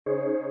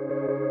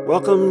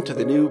Welcome to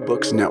the New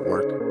Books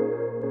Network.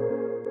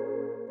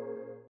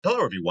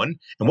 Hello, everyone,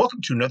 and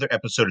welcome to another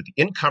episode of the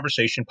In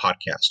Conversation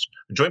podcast,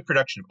 a joint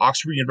production of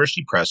Oxford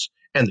University Press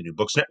and the New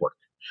Books Network.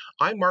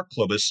 I'm Mark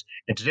Klobus,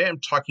 and today I'm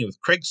talking with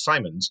Craig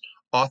Symonds,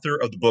 author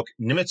of the book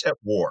Nimitz at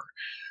War,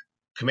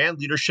 Command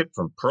Leadership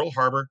from Pearl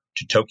Harbor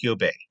to Tokyo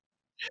Bay.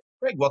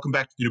 Craig, welcome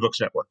back to the New Books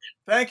Network.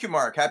 Thank you,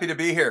 Mark. Happy to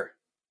be here.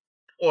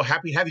 Well,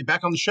 happy to have you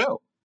back on the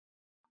show.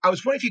 I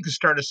was wondering if you could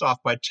start us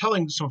off by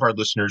telling some of our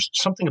listeners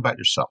something about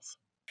yourself.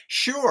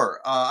 Sure.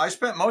 I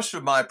spent most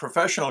of my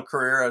professional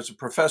career as a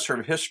professor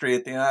of history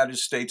at the United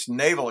States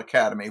Naval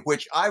Academy,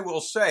 which I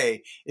will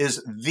say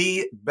is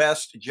the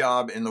best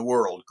job in the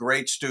world.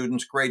 Great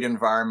students, great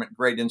environment,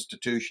 great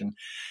institution.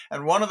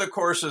 And one of the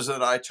courses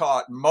that I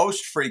taught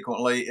most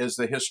frequently is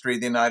the history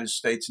of the United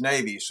States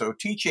Navy. So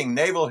teaching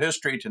naval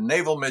history to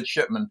naval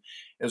midshipmen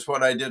is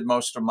what I did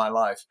most of my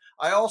life.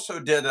 I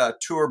also did a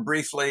tour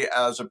briefly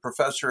as a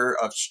professor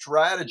of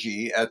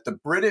strategy at the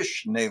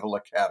British Naval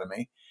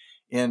Academy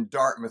in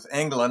Dartmouth,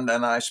 England,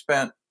 and I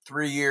spent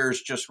 3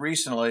 years just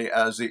recently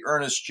as the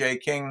Ernest J.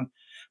 King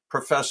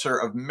Professor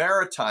of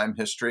Maritime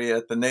History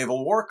at the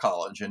Naval War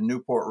College in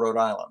Newport, Rhode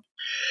Island.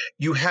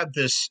 You have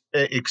this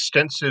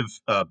extensive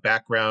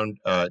background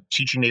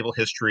teaching naval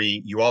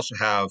history. You also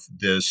have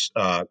this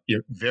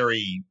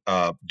very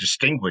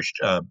distinguished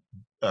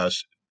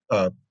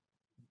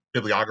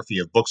bibliography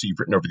of books that you've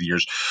written over the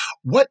years.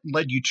 What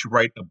led you to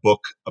write a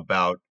book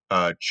about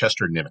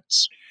Chester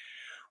Nimitz?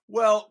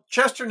 Well,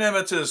 Chester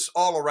Nimitz is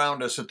all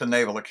around us at the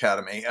Naval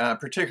Academy,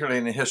 particularly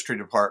in the history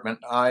department.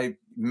 I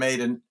made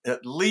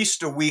at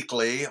least a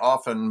weekly,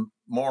 often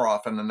more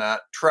often than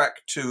that, trek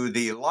to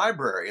the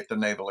library at the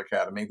Naval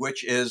Academy,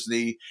 which is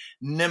the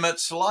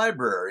Nimitz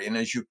Library. And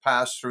as you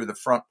pass through the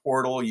front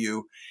portal,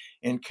 you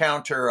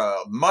encounter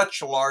a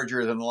much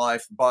larger than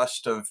life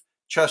bust of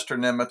Chester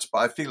Nimitz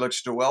by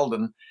Felix de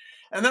Weldon.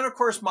 And then, of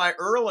course, my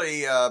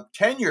early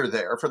tenure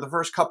there, for the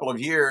first couple of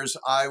years,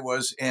 I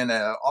was in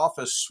an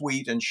office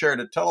suite and shared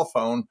a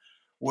telephone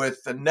with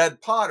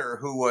Ned Potter,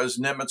 who was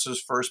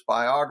Nimitz's first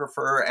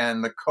biographer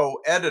and the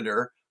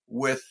co-editor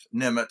with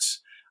Nimitz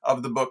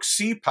of the book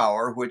Sea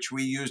Power, which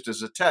we used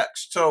as a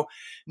text. So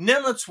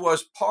Nimitz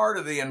was part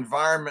of the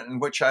environment in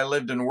which I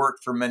lived and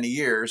worked for many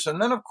years.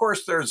 And then, of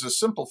course, there's a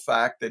simple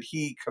fact that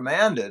he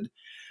commanded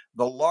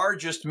the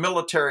largest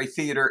military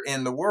theater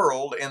in the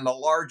world in the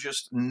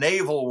largest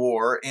naval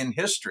war in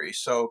history.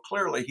 So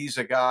clearly he's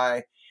a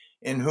guy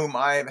in whom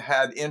I've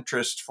had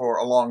interest for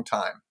a long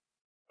time.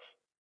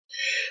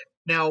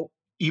 Now,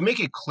 you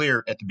make it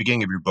clear at the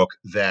beginning of your book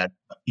that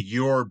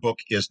your book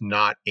is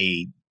not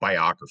a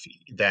biography,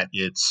 that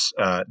it's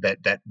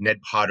that Ned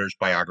Potter's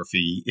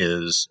biography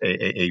is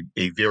a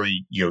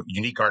very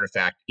unique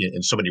artifact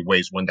in so many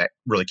ways, one that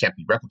really can't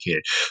be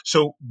replicated.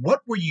 So what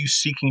were you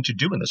seeking to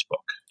do in this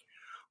book?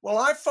 Well,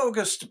 I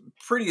focused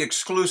pretty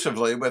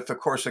exclusively, with, of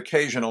course,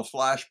 occasional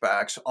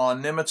flashbacks,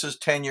 on Nimitz's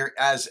tenure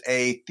as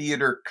a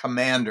theater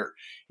commander.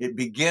 It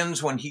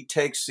begins when he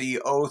takes the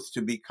oath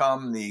to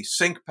become the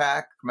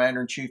CINCPAC,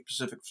 Commander-in-Chief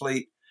Pacific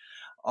Fleet,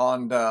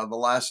 on the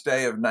last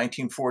day of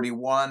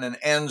 1941, and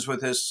ends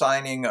with his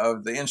signing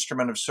of the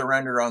Instrument of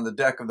Surrender on the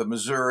deck of the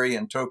Missouri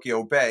in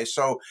Tokyo Bay.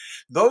 So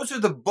those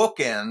are the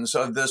bookends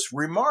of this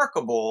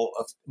remarkable,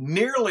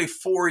 nearly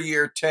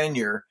 4-year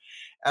tenure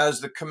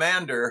as the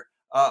commander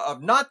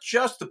of not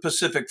just the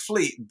Pacific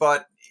Fleet,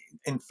 but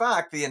in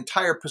fact, the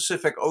entire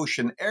Pacific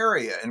Ocean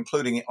area,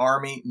 including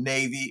Army,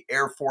 Navy,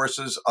 Air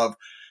Forces of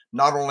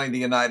not only the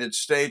United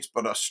States,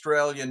 but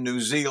Australia, New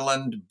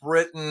Zealand,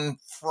 Britain,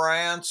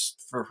 France,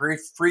 for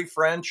Free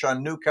French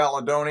on New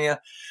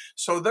Caledonia.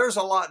 So there's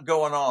a lot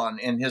going on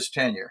in his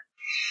tenure.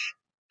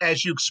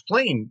 As you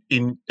explain at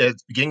the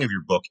beginning of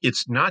your book,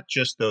 it's not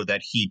just, though, that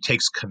he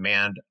takes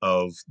command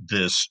of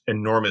this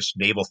enormous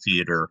naval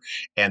theater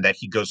and that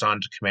he goes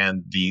on to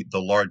command the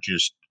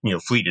largest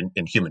fleet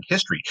in human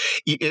history.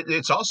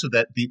 It's also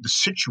that the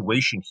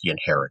situation he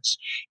inherits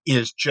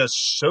is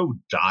just so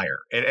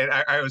dire. And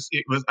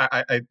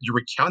your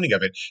recounting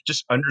of it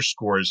just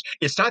underscores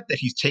it's not that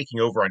he's taking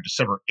over on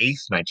December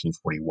 8th,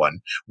 1941,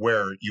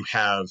 where you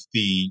have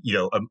the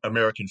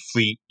American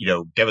fleet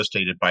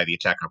devastated by the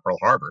attack on Pearl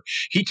Harbor.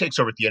 He takes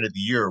over at the end of the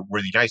year,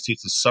 where the United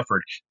States has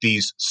suffered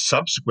these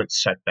subsequent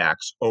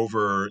setbacks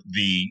over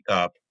the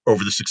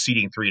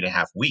succeeding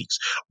 3.5 weeks.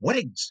 What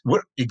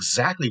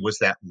exactly was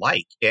that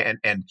like, and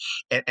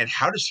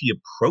how does he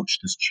approach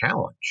this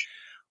challenge?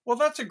 Well,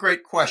 that's a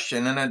great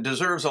question, and it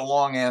deserves a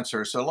long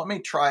answer. So let me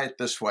try it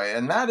this way.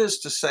 And that is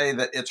to say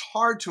that it's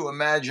hard to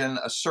imagine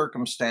a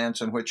circumstance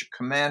in which a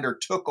commander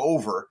took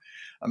over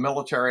a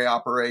military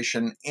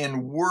operation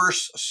in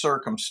worse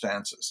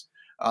circumstances.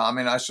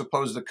 I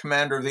suppose the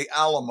commander of the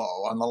Alamo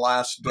on the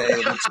last day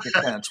of its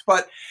defense,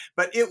 but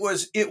it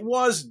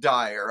was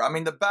dire.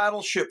 The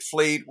battleship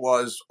fleet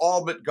was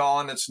all but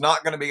gone. It's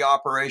not going to be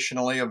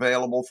operationally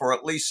available for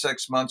at least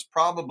 6 months,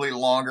 probably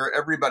longer.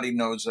 Everybody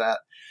knows that.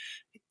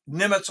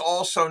 Nimitz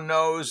also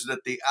knows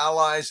that the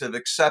Allies have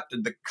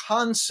accepted the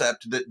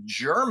concept that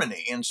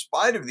Germany, in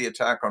spite of the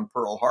attack on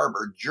Pearl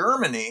Harbor,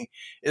 Germany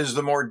is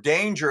the more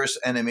dangerous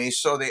enemy.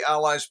 So the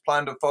Allies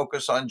plan to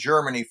focus on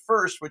Germany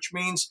first, which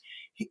means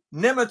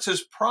Nimitz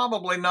is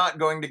probably not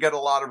going to get a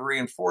lot of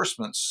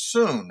reinforcements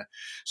soon.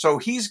 So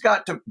he's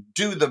got to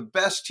do the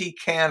best he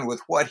can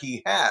with what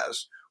he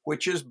has,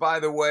 which is, by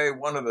the way,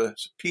 one of the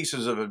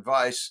pieces of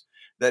advice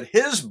that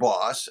his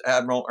boss,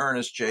 Admiral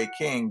Ernest J.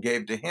 King,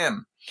 gave to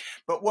him.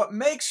 But what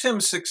makes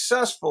him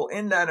successful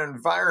in that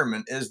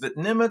environment is that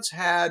Nimitz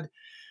had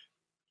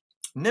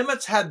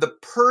the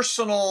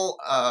personal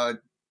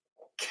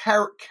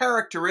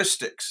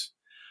characteristics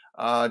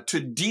to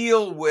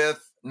deal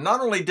with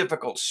not only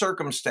difficult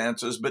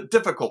circumstances, but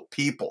difficult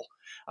people.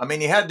 I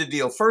mean, he had to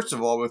deal, first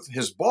of all, with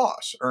his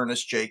boss,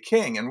 Ernest J.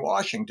 King in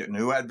Washington,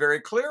 who had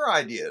very clear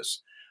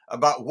ideas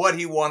about what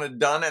he wanted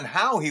done and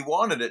how he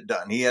wanted it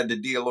done. He had to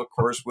deal, of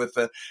course, with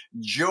a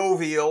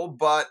jovial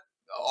but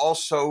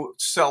also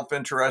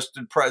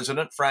self-interested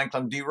President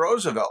Franklin D.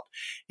 Roosevelt.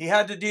 He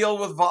had to deal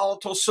with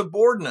volatile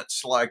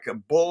subordinates like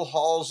Bull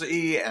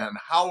Halsey and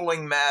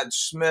Howling Mad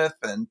Smith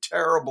and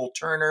Terrible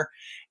Turner.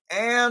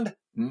 And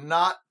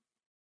not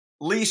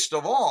least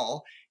of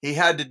all, he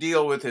had to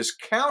deal with his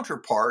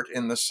counterpart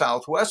in the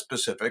Southwest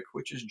Pacific,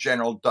 which is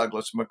General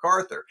Douglas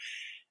MacArthur.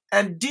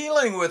 And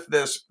dealing with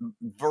this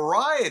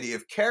variety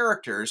of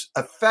characters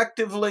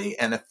effectively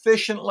and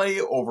efficiently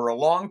over a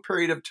long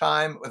period of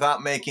time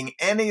without making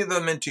any of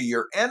them into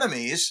your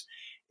enemies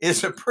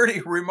is a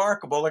pretty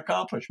remarkable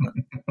accomplishment.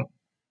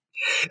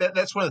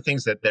 That's one of the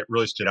things that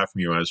really stood out for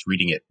me when I was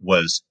reading it,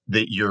 was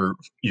that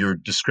your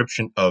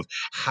description of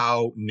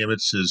how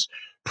Nimitz's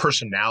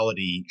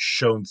personality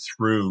shone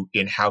through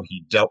in how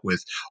he dealt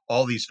with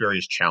all these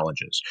various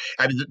challenges.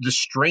 I mean, the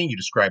strain you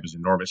describe is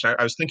enormous.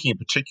 I was thinking in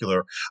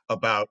particular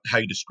about how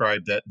you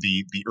described that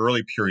the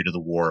early period of the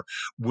war,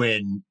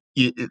 when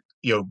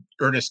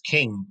Ernest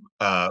King,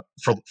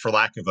 for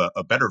lack of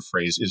a better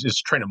phrase,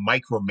 is trying to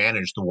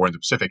micromanage the war in the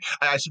Pacific.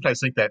 I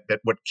sometimes think that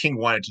what King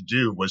wanted to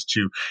do was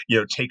to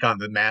take on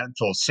the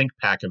mantle of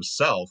CINCPAC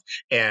himself,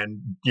 and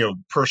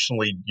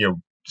personally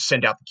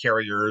send out the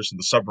carriers and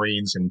the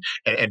submarines and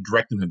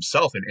direct them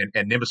himself. And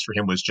Nimitz for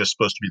him was just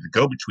supposed to be the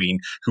go-between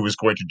who was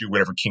going to do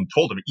whatever King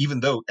told him,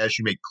 even though, as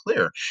you make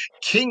clear,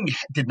 King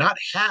did not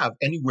have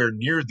anywhere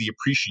near the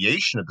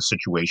appreciation of the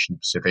situation in the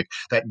Pacific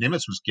that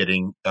Nimitz was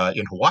getting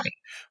in Hawaii.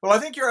 Well, I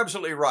think you're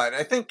absolutely right.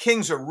 I think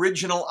King's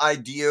original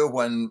idea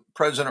when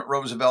President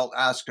Roosevelt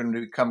asked him to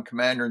become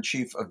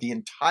commander-in-chief of the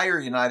entire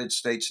United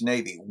States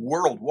Navy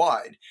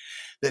worldwide,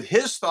 that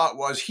his thought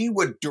was he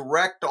would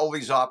direct all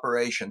these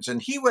operations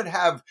and he would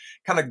have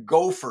kind of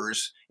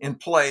gophers in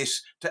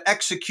place to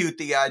execute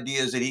the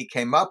ideas that he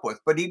came up with.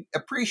 But he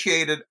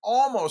appreciated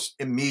almost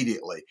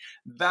immediately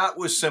that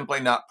was simply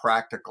not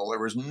practical. There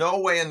was no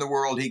way in the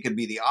world he could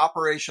be the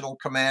operational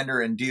commander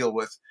and deal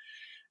with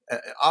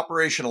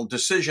operational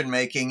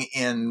decision-making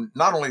in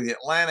not only the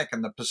Atlantic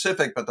and the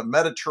Pacific, but the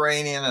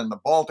Mediterranean and the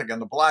Baltic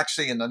and the Black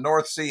Sea and the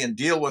North Sea, and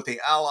deal with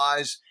the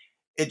Allies.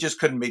 It just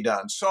couldn't be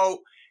done. So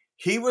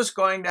he was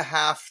going to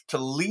have to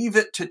leave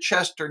it to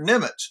Chester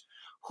Nimitz,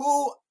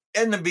 who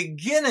in the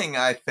beginning,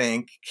 I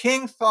think,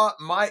 King thought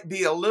might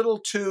be a little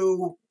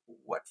too,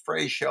 what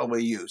phrase shall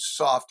we use,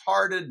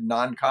 soft-hearted,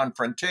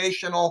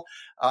 non-confrontational,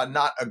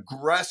 not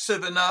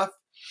aggressive enough,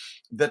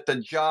 that the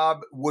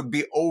job would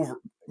be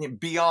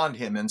beyond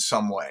him in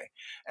some way.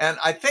 And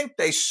I think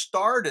they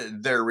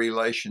started their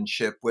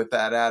relationship with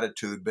that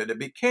attitude, but it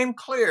became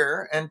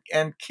clear,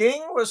 and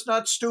King was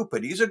not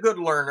stupid. He's a good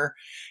learner.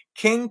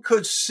 King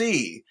could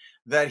see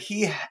that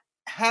he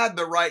had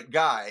the right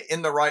guy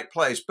in the right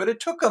place, but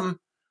it took him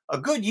a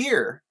good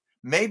year,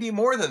 maybe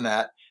more than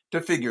that, to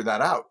figure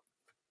that out.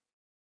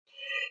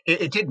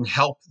 It didn't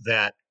help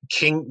that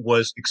King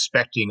was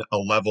expecting a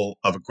level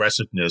of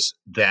aggressiveness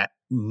that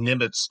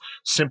Nimitz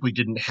simply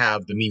didn't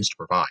have the means to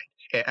provide.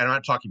 And I'm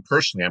not talking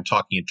personally, I'm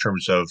talking in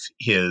terms of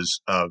his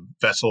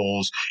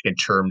vessels, in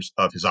terms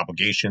of his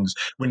obligations.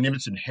 When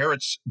Nimitz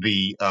inherits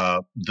the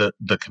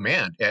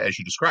command, as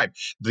you described,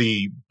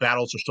 the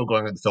battles are still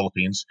going on in the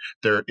Philippines.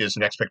 There is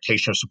an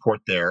expectation of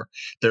support there.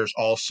 There's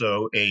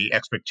also a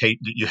expectation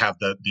that you have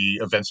the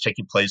events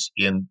taking place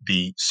in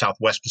the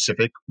Southwest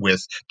Pacific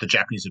with the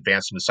Japanese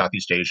advance into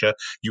Southeast Asia.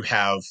 You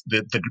have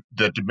the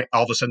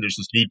all of a sudden there's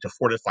this need to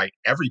fortify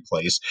every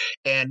place.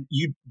 And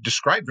you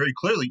described very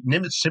clearly,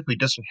 Nimitz simply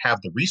doesn't have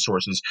the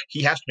resources.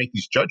 He has to make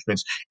these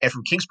judgments. And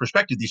from King's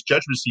perspective, these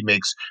judgments he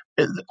makes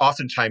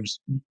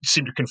oftentimes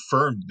seem to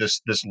confirm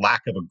this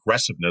lack of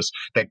aggressiveness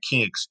that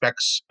King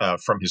expects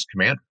from his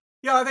commander.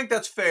 Yeah, I think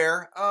that's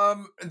fair.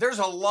 There's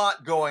a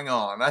lot going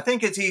on. I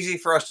think it's easy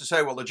for us to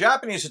say, well, the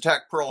Japanese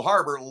attacked Pearl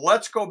Harbor.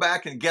 Let's go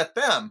back and get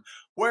them.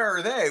 Where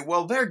are they?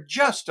 Well, they're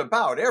just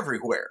about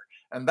everywhere.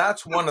 And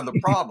that's one of the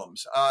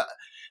problems.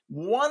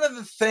 One of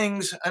the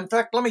things, in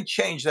fact, let me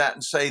change that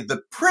and say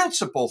the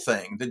principal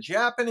thing the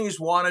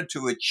Japanese wanted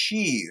to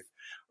achieve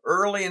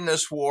early in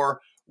this war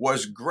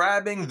was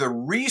grabbing the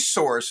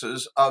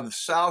resources of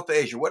South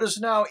Asia, what is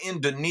now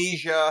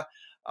Indonesia,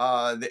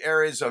 the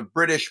areas of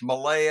British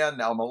Malaya,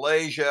 now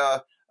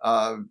Malaysia,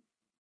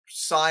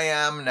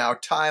 Siam, now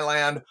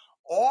Thailand.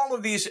 All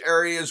of these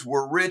areas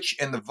were rich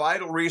in the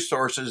vital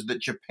resources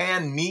that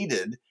Japan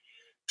needed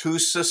to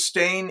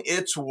sustain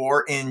its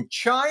war in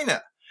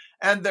China.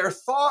 And their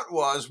thought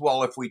was,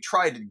 well, if we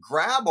try to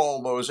grab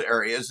all those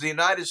areas, the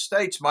United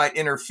States might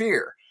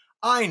interfere.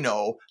 I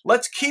know.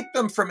 Let's keep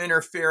them from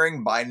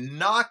interfering by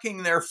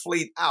knocking their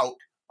fleet out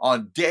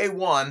on day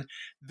one.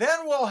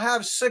 Then we'll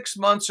have 6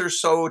 months or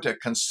so to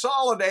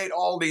consolidate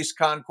all these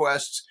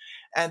conquests.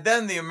 And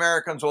then the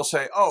Americans will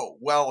say, oh,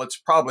 well, it's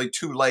probably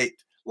too late.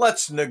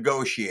 Let's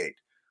negotiate.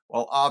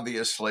 Well,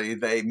 obviously,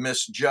 they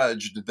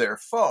misjudged their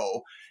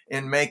foe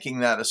in making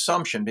that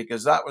assumption,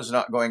 because that was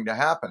not going to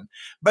happen.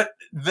 But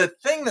the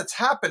thing that's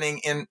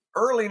happening in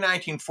early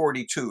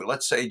 1942,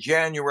 let's say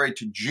January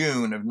to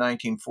June of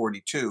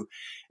 1942,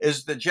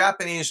 is the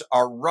Japanese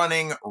are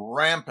running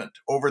rampant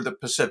over the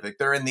Pacific.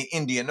 They're in the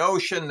Indian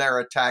Ocean. They're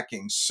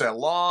attacking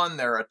Ceylon.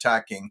 They're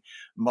attacking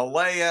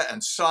Malaya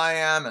and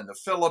Siam and the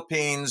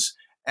Philippines.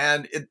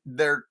 And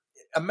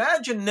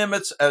imagine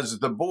Nimitz as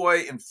the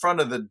boy in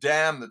front of the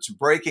dam that's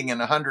breaking in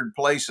 100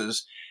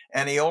 places,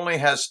 and he only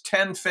has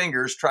 10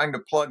 fingers trying to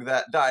plug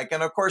that dike.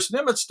 And of course,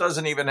 Nimitz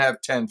doesn't even have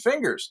 10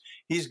 fingers.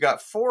 He's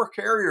got 4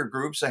 carrier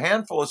groups, a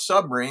handful of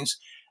submarines,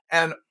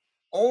 and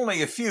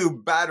only a few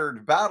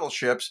battered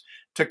battleships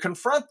to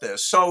confront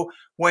this. So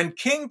when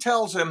King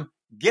tells him,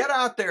 get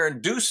out there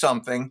and do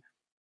something,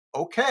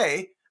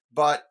 okay,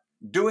 but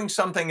doing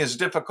something is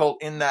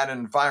difficult in that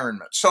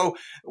environment. So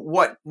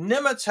what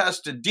Nimitz has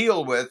to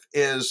deal with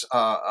is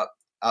a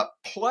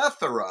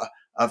plethora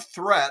of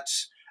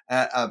threats,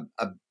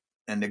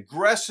 an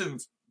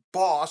aggressive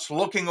boss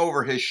looking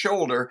over his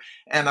shoulder,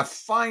 and a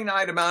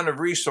finite amount of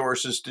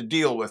resources to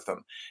deal with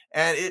them.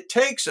 And it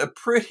takes a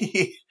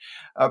pretty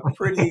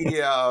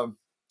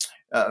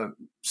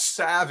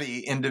savvy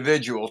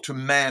individual to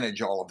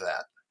manage all of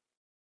that.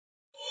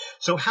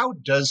 So how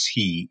does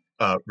he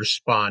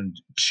respond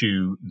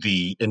to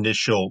the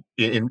initial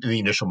in the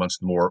initial months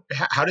of the war?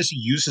 How does he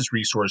use his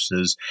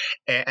resources,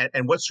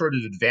 and what sort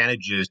of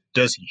advantages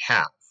does he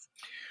have?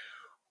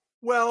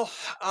 Well,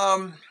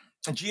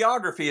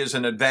 geography is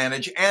an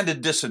advantage and a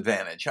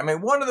disadvantage. I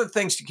mean, one of the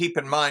things to keep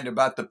in mind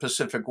about the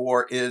Pacific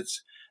War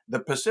is the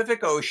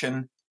Pacific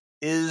Ocean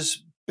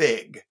is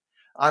big.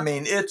 I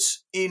mean,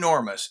 it's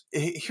enormous.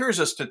 Here's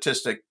a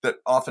statistic that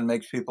often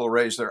makes people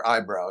raise their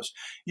eyebrows.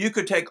 You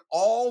could take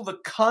all the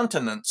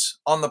continents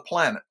on the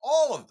planet,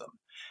 all of them,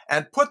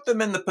 and put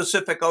them in the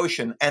Pacific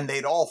Ocean, and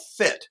they'd all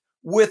fit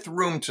with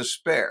room to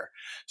spare.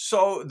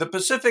 So the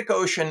Pacific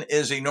Ocean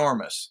is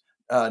enormous.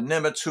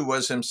 Nimitz, who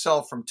was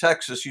himself from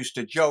Texas, used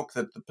to joke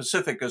that the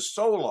Pacific is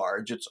so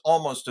large, it's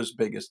almost as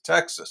big as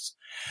Texas.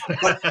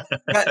 But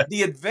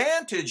the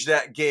advantage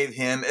that gave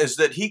him is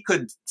that he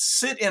could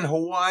sit in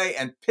Hawaii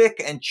and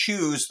pick and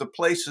choose the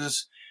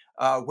places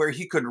where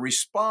he could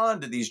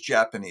respond to these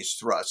Japanese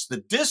thrusts. The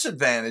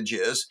disadvantage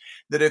is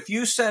that if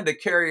you send a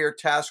carrier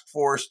task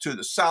force to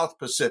the South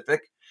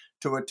Pacific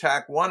to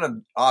attack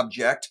one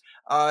object,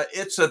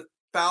 it's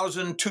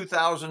 1,000,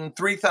 2,000,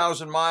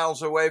 3,000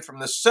 miles away from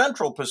the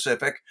Central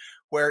Pacific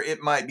where it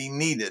might be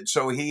needed.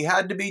 So he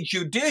had to be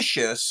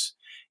judicious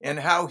in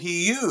how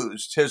he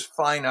used his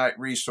finite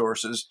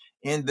resources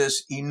in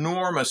this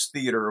enormous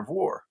theater of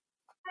war.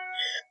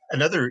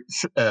 Another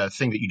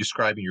thing that you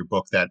describe in your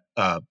book that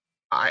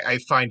I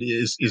find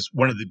is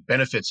one of the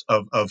benefits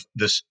of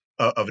this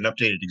of an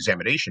updated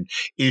examination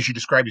is you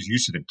describe his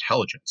use of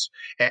intelligence,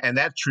 and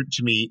that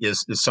to me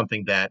is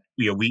something that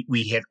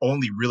we had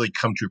only really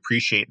come to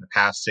appreciate in the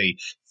past, say,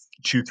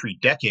 2-3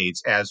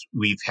 decades, as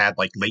we've had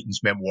like Leighton's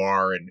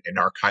memoir and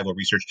archival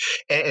research.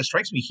 And it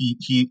strikes me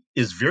he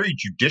is very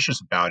judicious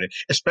about it,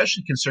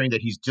 especially considering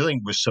that he's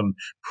dealing with some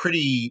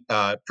pretty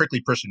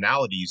prickly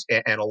personalities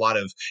and a lot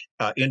of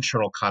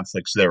internal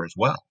conflicts there as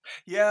well.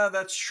 Yeah,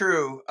 that's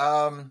true.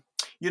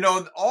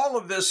 All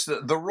of this,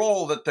 the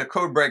role that the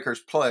codebreakers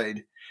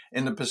played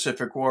in the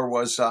Pacific War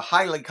was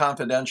highly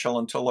confidential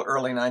until the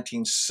early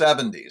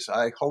 1970s.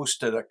 I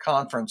hosted a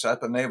conference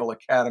at the Naval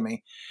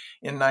Academy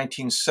in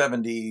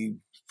 1970,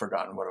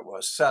 forgotten what it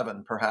was,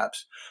 7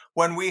 perhaps,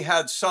 when we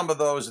had some of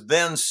those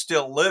then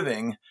still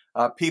living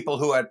people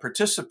who had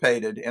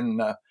participated in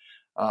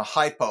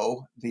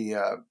HIPO,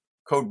 the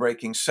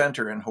code-breaking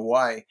center in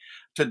Hawaii,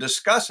 to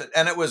discuss it.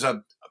 And it was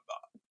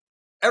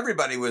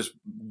everybody was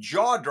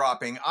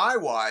jaw-dropping,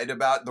 eye-wide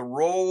about the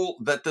role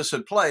that this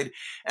had played.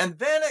 And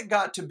then it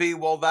got to be,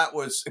 well, that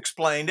was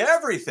explained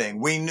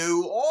everything. We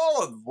knew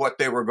all of what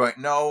they were going.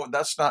 No,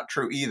 that's not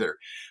true either.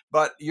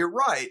 But you're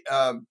right.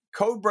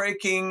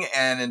 Code-breaking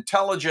and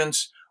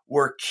intelligence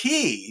were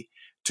key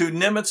to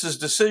Nimitz's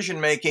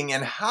decision-making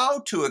and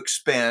how to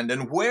expand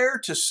and where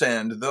to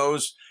send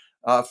those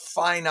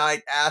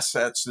finite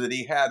assets that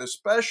he had,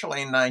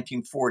 especially in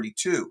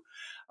 1942.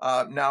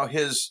 Now,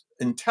 his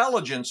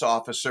intelligence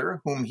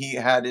officer, whom he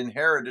had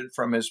inherited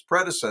from his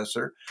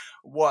predecessor,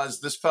 was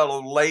this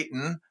fellow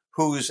Leighton,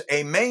 who's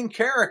a main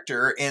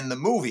character in the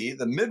movie,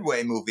 the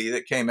Midway movie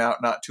that came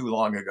out not too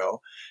long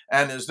ago,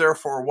 and is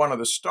therefore one of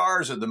the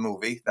stars of the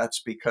movie.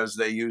 That's because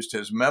they used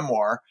his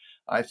memoir,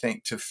 I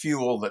think, to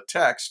fuel the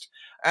text.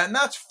 And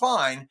that's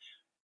fine.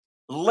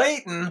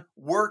 Leighton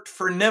worked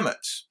for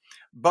Nimitz,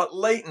 but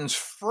Leighton's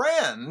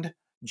friend,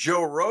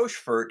 Joe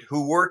Rochefort,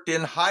 who worked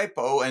in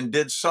Hypo and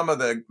did some of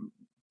the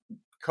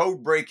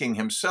code breaking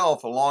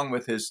himself, along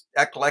with his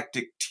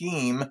eclectic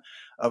team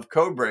of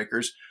code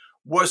breakers,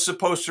 was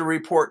supposed to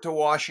report to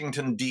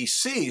Washington,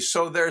 D.C.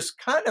 So there's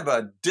kind of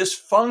a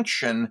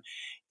dysfunction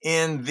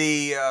in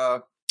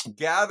the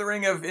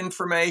gathering of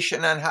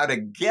information and how to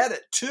get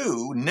it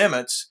to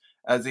Nimitz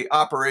as the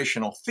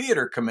operational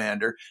theater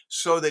commander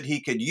so that he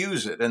could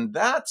use it. And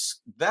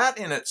that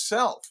in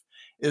itself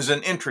is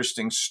an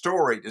interesting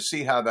story to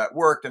see how that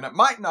worked. And it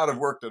might not have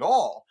worked at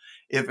all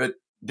if it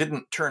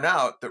didn't turn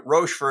out that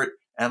Rochefort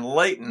and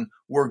Leighton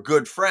were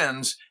good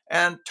friends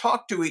and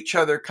talked to each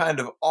other kind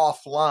of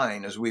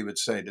offline, as we would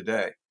say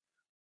today.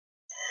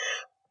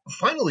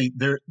 Finally,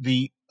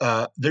 he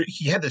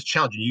had this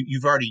challenge, and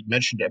you've already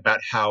mentioned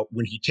about how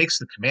when he takes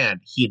the command,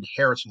 he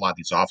inherits a lot of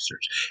these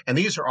officers. And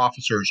these are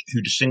officers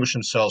who distinguished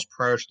themselves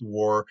prior to the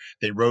war.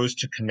 They rose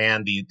to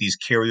command these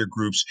carrier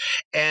groups.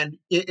 And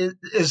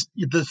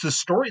the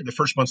story of the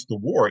first months of the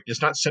war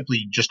is not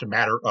simply just a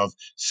matter of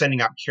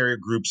sending out carrier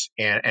groups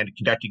and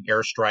conducting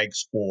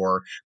airstrikes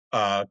or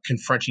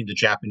confronting the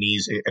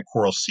Japanese at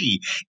Coral Sea.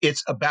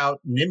 It's about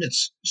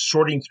Nimitz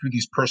sorting through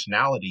these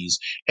personalities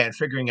and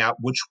figuring out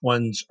which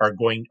ones are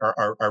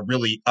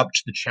really up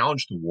to the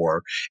challenge of the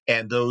war,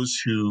 and those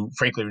who,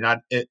 frankly,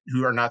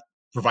 are not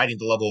providing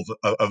the level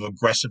of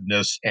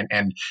aggressiveness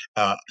and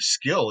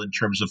skill in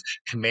terms of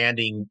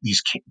commanding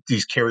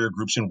these carrier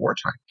groups in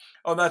wartime.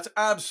 Oh, that's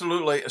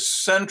absolutely a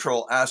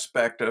central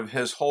aspect of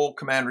his whole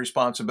command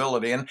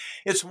responsibility. And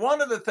it's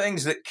one of the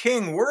things that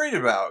King worried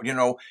about.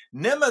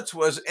 Nimitz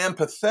was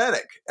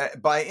empathetic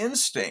by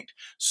instinct.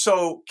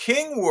 So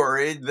King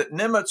worried that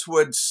Nimitz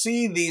would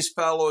see these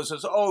fellows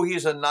as, oh,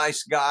 he's a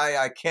nice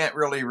guy. I can't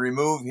really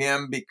remove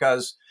him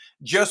because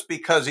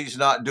he's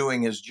not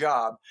doing his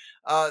job.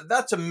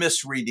 That's a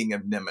misreading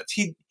of Nimitz.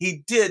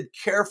 He did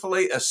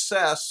carefully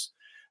assess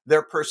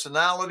their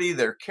personality,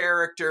 their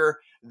character,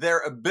 their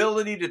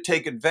ability to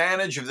take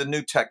advantage of the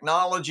new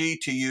technology,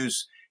 to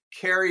use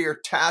carrier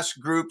task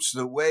groups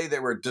the way they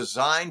were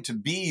designed to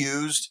be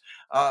used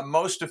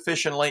most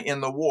efficiently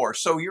in the war.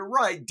 So you're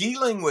right,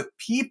 dealing with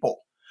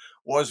people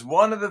was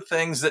one of the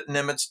things that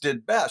Nimitz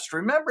did best.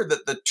 Remember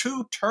that the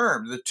two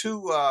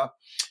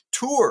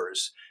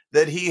tours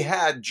that he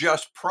had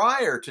just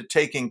prior to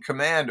taking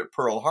command at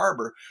Pearl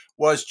Harbor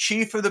was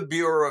chief of the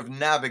Bureau of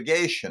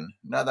Navigation.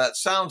 Now that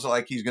sounds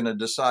like he's going to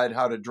decide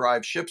how to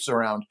drive ships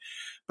around.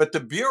 But the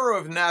Bureau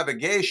of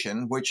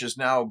Navigation, which has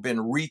now been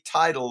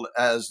retitled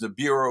as the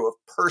Bureau of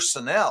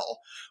Personnel,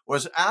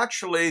 was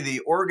actually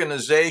the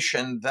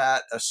organization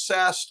that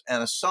assessed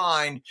and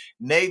assigned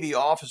Navy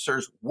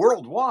officers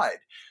worldwide.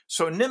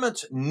 So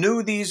Nimitz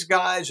knew these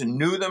guys and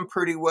knew them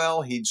pretty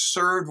well. He'd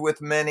served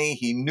with many.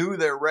 He knew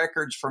their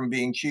records from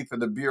being chief of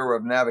the Bureau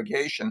of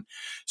Navigation.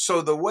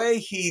 So the way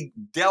he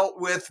dealt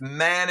with,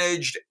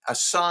 managed,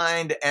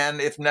 assigned, and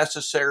if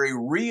necessary,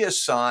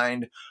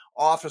 reassigned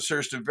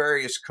officers to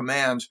various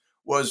commands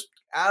was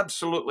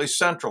absolutely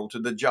central to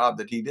the job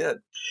that he did.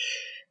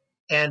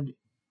 And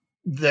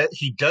that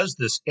he does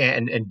this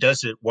and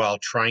does it while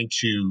trying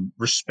to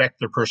respect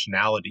their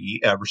personality,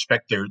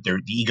 respect their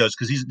the egos,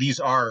 because these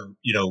are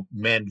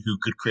men who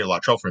could create a lot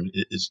of trouble for him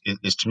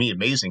is to me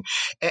amazing,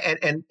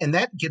 and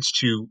that gets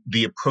to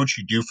the approach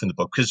you do from the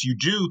book, because you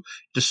do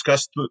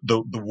discuss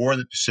the war in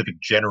the Pacific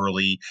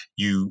generally,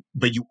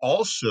 but you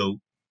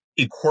also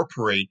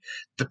incorporate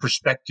the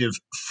perspective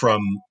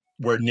from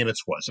where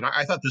Nimitz was. And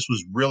I thought this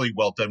was really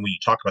well done when you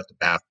talk about the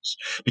battles,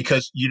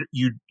 because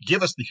you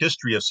give us the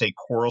history of, say,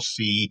 Coral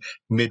Sea,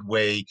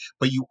 Midway,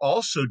 but you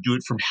also do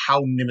it from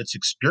how Nimitz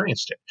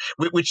experienced it,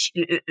 which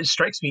it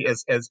strikes me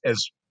as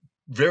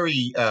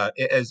very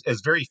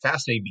very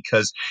fascinating,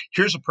 because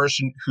here's a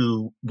person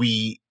who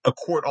we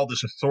accord all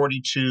this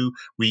authority to.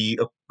 We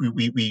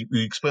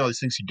explain all these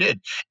things he did,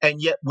 and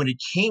yet when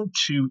it came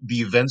to the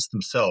events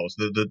themselves,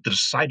 the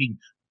deciding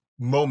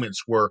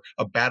moments where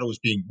a battle is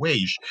being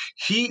waged,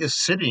 he is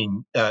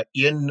sitting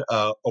in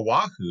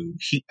Oahu,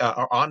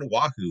 on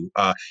Oahu,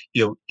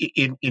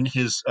 in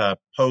his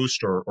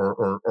post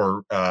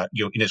or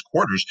in his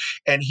quarters,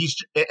 and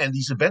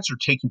these events are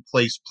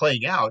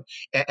playing out,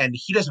 and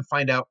he doesn't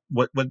find out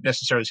what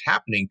necessarily is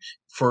happening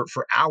for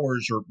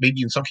hours or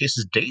maybe in some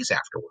cases days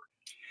afterward.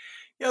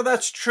 Yeah,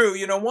 that's true.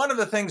 One of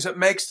the things that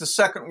makes the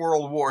Second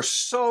World War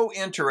so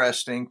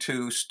interesting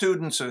to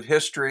students of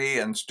history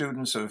and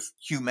students of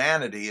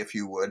humanity, if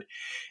you would,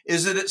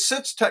 is that it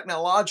sits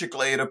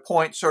technologically at a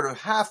point sort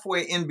of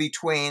halfway in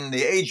between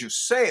the age of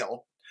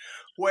sail,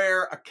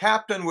 where a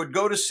captain would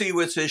go to sea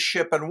with his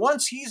ship, and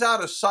once he's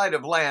out of sight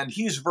of land,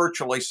 he's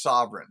virtually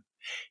sovereign.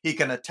 He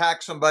can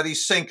attack somebody,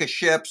 sink a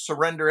ship,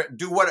 surrender it,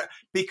 do whatever,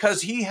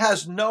 because he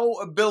has no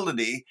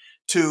ability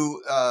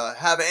to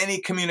have any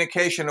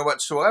communication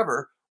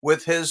whatsoever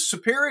with his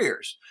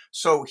superiors.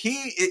 So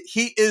he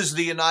is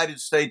the United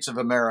States of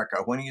America.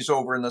 When he's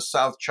over in the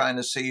South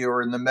China Sea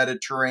or in the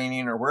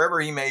Mediterranean or wherever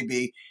he may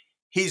be,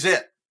 he's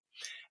it.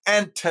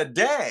 And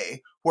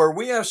today, where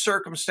we have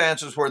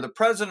circumstances where the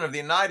President of the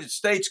United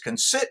States can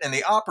sit in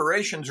the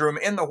operations room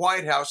in the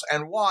White House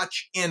and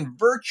watch in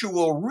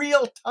virtual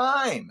real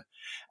time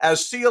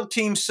as SEAL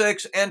Team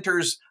 6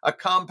 enters a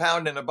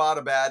compound in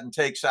Abbottabad and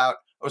takes out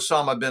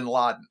Osama bin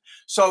Laden.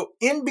 So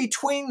in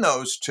between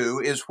those two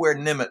is where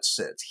Nimitz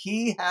sits.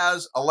 He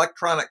has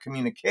electronic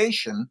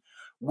communication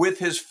with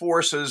his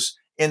forces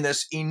in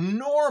this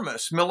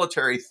enormous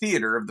military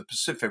theater of the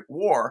Pacific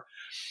War.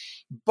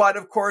 But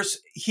of course,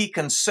 he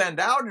can send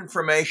out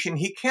information.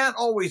 He can't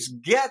always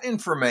get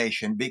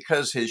information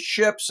because his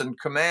ships and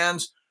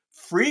commands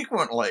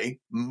frequently,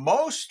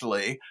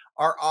 mostly,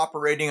 are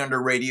operating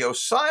under radio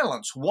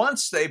silence.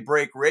 Once they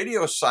break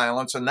radio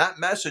silence and that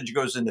message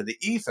goes into the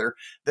ether,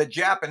 the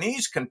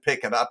Japanese can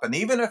pick it up. And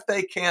even if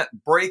they can't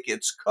break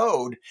its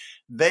code,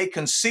 they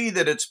can see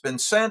that it's been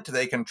sent.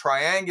 They can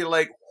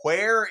triangulate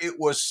where it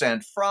was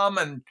sent from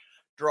and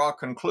draw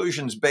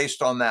conclusions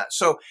based on that.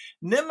 So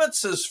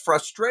Nimitz's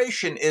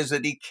frustration is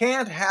that he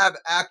can't have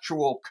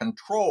actual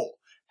control,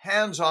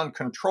 hands-on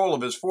control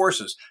of his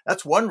forces.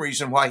 That's one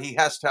reason why he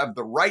has to have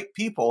the right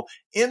people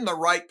in the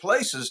right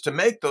places to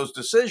make those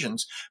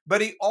decisions.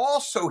 But he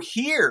also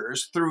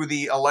hears through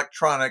the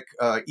electronic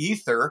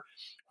ether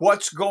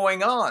what's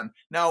going on.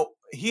 Now,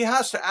 he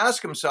has to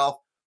ask himself,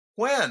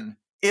 when,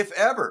 if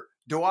ever,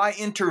 do I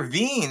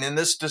intervene in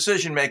this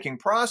decision-making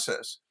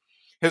process?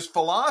 His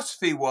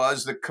philosophy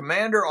was the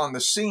commander on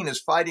the scene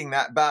is fighting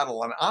that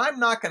battle, and I'm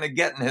not going to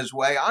get in his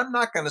way. I'm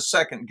not going to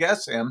second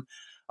guess him.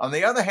 On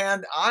the other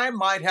hand, I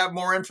might have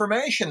more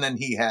information than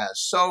he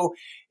has. So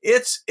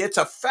it's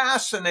a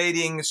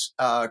fascinating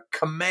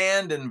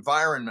command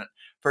environment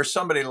for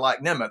somebody like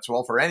Nimitz.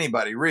 Well, for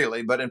anybody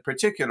really, but in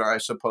particular, I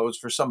suppose,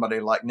 for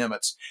somebody like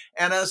Nimitz.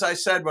 And as I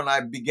said when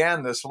I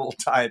began this little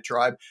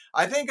diatribe,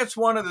 I think it's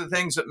one of the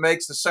things that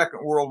makes the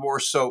Second World War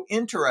so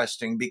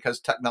interesting,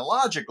 because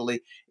technologically,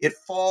 it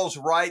falls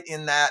right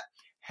in that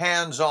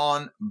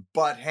hands-on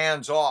but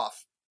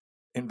hands-off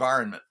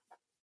environment.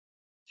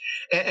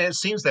 And it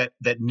seems that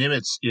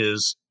Nimitz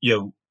is,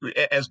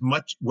 as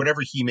much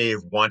whatever he may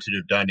have wanted to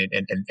have done,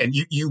 and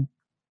you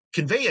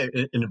convey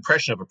an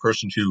impression of a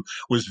person who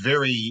was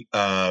very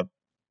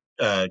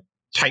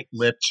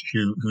tight-lipped,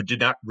 who did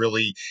not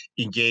really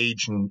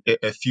engage in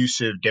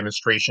effusive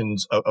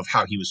demonstrations of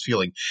how he was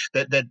feeling.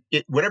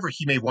 Whatever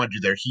he may want to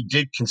do there, he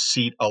did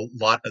concede a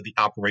lot of the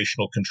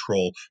operational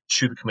control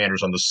to the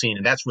commanders on the scene,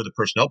 and that's where the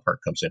personnel part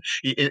comes in.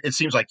 It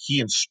seems like he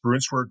and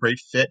Spruance were a great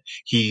fit.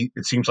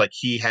 It seems like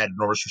he had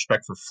enormous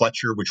respect for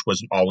Fletcher, which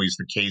wasn't always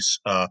the case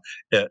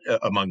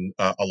among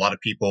a lot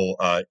of people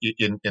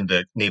in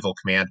the naval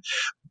command.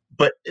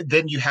 But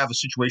then you have a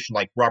situation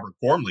like Robert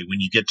Gormley when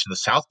you get to the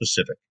South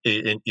Pacific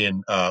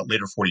in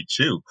later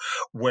 42,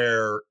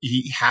 where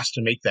he has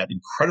to make that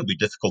incredibly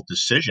difficult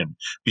decision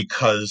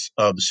because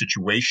of the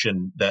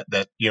situation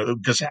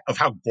because of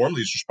how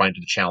Gormley is responding to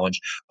the challenge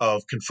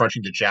of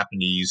confronting the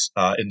Japanese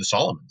in the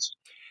Solomons.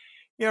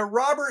 Yeah,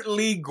 Robert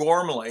Lee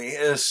Gormley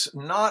is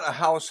not a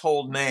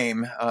household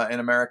name in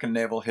American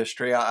naval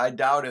history. I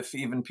doubt if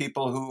even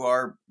people who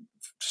are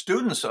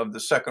students of the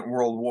Second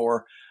World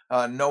War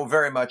know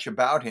very much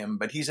about him,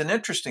 but he's an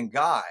interesting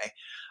guy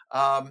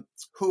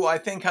who I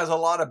think has a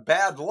lot of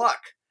bad luck.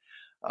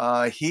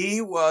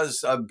 He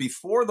was,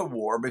 before the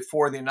war,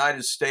 before the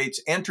United States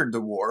entered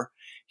the war,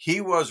 he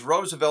was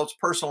Roosevelt's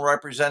personal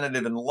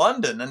representative in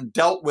London and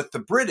dealt with the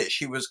British.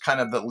 He was kind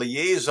of the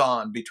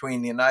liaison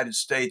between the United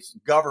States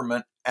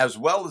government as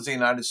well as the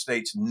United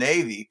States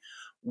Navy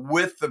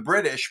with the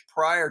British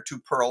prior to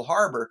Pearl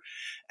Harbor.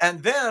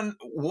 And then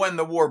when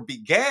the war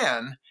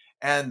began,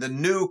 and the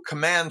new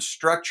command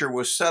structure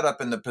was set up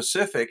in the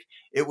Pacific,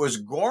 it was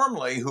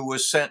Gormley who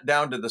was sent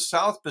down to the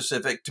South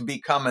Pacific to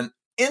become an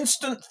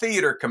instant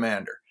theater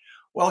commander.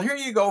 Well, here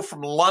you go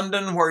from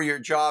London, where your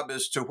job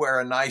is to wear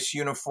a nice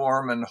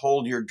uniform and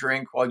hold your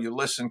drink while you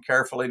listen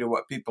carefully to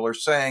what people are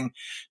saying.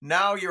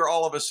 Now you're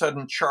all of a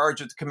sudden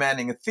charged with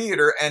commanding a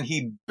theater, and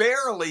he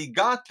barely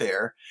got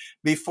there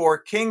before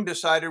King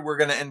decided we're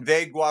going to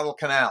invade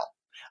Guadalcanal.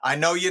 I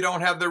know you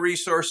don't have the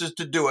resources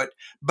to do it,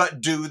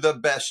 but do the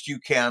best you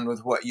can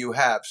with what you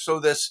have. So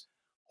this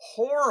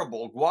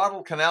horrible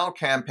Guadalcanal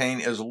campaign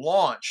is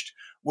launched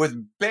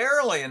with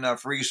barely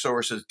enough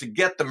resources to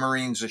get the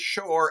Marines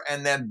ashore,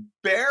 and then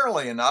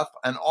barely enough,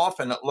 and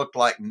often it looked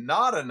like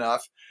not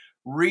enough,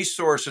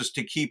 resources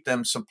to keep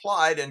them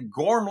supplied. And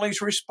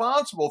Gormley's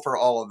responsible for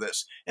all of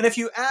this. And if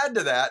you add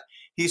to that,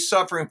 he's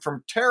suffering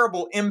from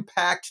terrible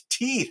impact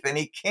teeth, and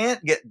he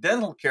can't get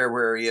dental care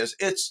where he is.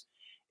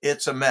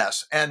 It's a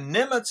mess. And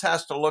Nimitz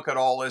has to look at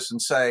all this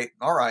and say,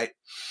 all right,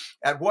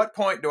 at what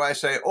point do I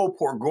say, oh,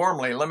 poor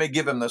Gormley, let me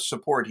give him the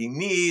support he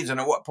needs? And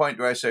at what point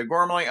do I say,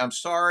 Gormley, I'm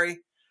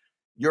sorry,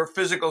 your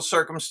physical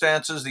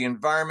circumstances, the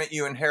environment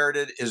you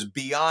inherited is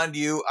beyond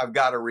you. I've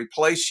got to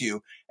replace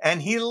you.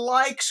 And he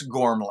likes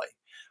Gormley.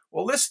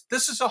 Well, this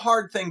is a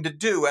hard thing to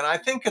do, and I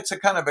think it's a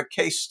kind of a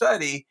case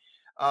study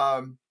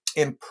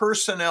in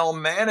personnel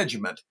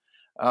management,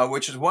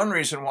 which is one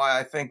reason why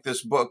I think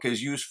this book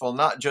is useful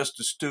not just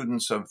to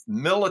students of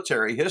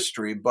military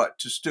history, but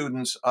to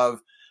students of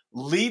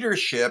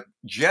leadership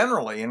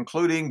generally,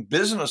 including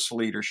business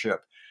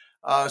leadership.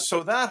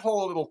 So that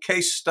whole little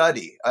case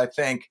study, I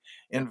think,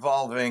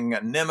 involving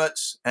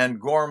Nimitz and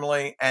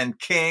Gormley and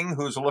King,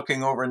 who's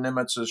looking over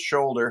Nimitz's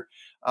shoulder,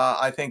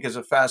 I think is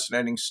a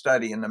fascinating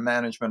study in the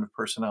management of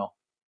personnel.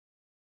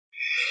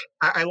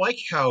 I like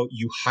how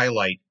you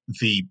highlight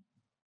the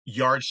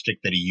yardstick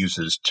that he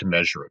uses to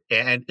measure it,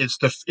 and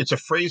it's a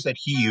phrase that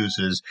he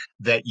uses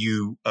that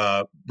you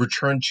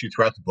return to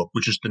throughout the book,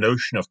 which is the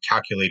notion of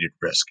calculated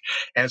risk.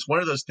 And it's one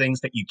of those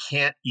things that you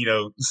can't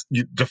you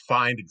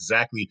define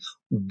exactly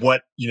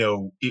what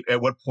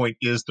at what point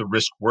is the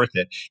risk worth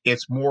it.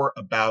 It's more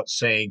about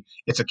saying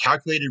it's a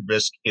calculated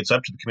risk. It's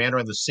up to the commander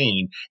on the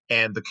scene,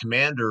 and the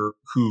commander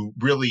who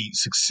really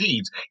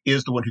succeeds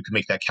is the one who can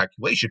make that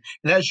calculation.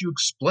 And as you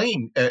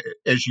explain,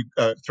 as you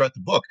throughout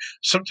the book,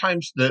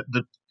 sometimes the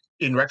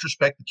in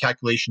retrospect, the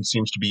calculation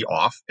seems to be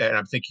off. And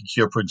I'm thinking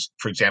here,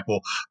 for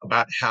example,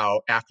 about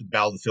how after the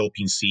Battle of the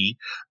Philippine Sea,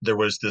 there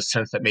was this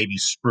sense that maybe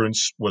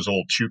Spruance was a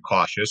little too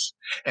cautious.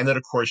 And then,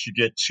 of course, you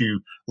get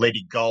to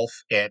Lady Gulf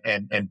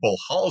and Bull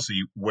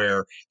Halsey,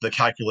 where the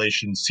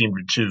calculations seemed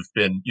to have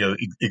been,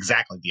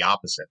 exactly the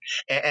opposite.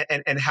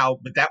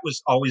 But that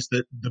was always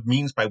the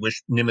means by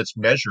which Nimitz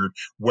measured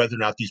whether or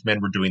not these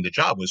men were doing the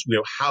job was,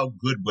 how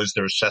good was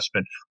their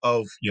assessment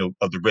of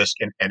the risk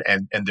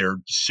and their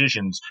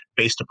decisions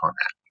based upon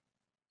that.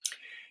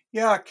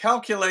 Yeah,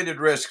 calculated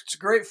risk. It's a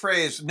great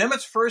phrase.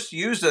 Nimitz first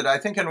used it, I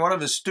think, in one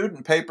of his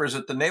student papers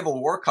at the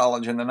Naval War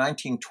College in the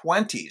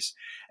 1920s.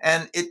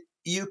 And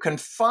you can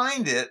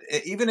find it,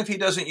 even if he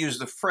doesn't use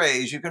the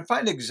phrase, you can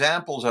find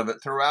examples of it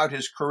throughout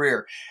his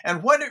career.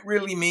 And what it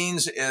really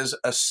means is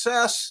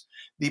assess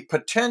the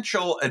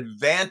potential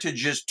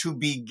advantages to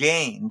be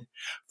gained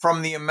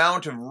from the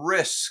amount of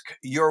risk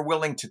you're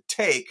willing to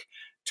take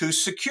to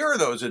secure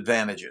those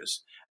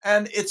advantages.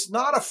 And it's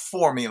not a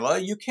formula.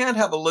 You can't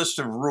have a list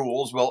of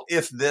rules. Well,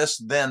 if this,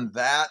 then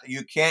that.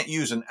 You can't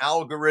use an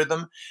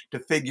algorithm to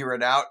figure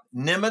it out.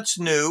 Nimitz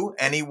knew,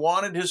 and he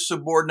wanted his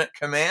subordinate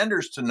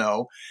commanders to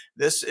know,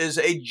 this is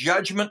a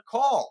judgment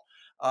call.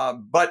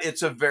 But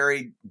it's a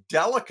very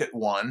delicate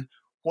one.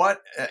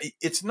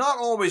 It's not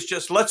always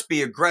just let's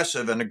be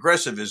aggressive and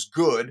aggressive is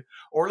good,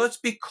 or let's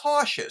be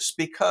cautious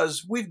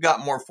because we've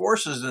got more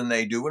forces than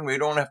they do and we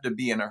don't have to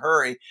be in a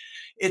hurry.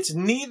 It's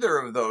neither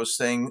of those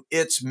things.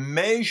 It's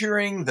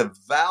measuring the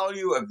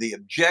value of the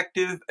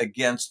objective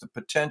against the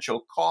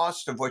potential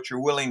cost of what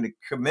you're willing to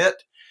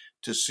commit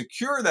to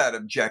secure that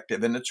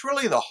objective. And it's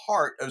really the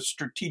heart of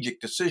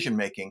strategic decision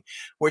making,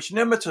 which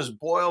Nimitz has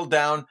boiled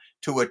down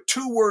to a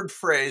 2-word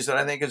phrase that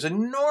I think is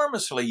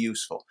enormously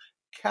useful.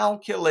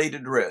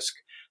 Calculated risk.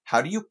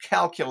 How do you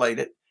calculate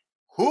it?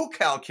 Who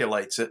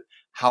calculates it?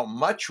 How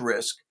much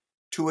risk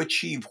to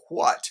achieve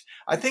what?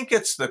 I think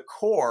it's the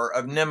core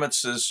of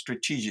Nimitz's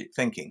strategic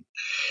thinking.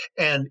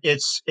 And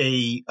it's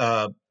a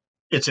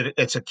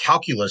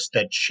calculus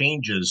that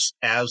changes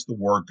as the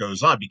war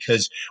goes on,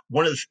 because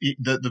one of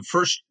the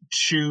first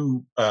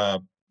two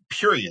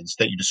periods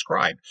that you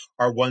describe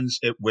are ones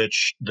at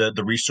which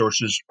the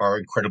resources are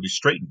incredibly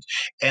straitened,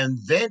 and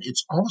then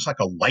it's almost like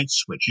a light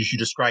switch, as you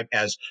describe,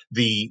 as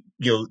the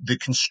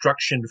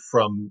construction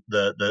from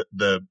the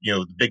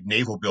big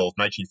naval bill of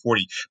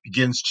 1940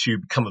 begins to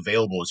become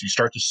available, as you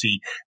start to see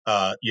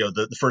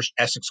the first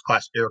Essex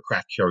class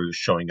aircraft carriers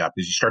showing up,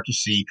 as you start to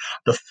see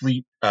the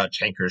fleet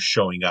tankers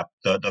showing up,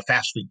 the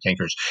fast fleet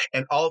tankers,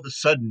 and all of a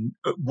sudden,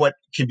 what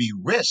can be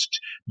risked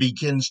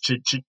begins to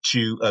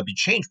be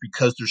changed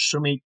because there's so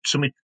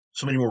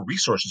many more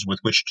resources with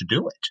which to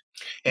do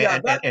it.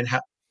 And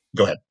how?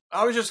 Go ahead.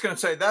 I was just going to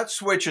say that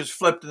switch is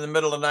flipped in the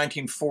middle of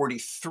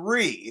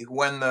 1943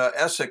 when the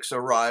Essex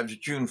arrives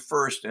June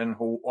 1st in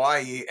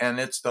Hawaii, and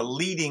it's the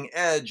leading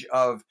edge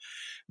of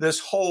this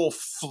whole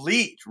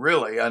fleet,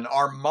 really, an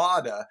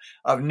armada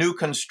of new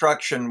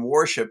construction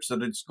warships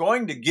that it's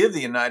going to give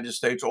the United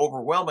States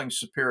overwhelming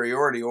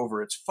superiority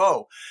over its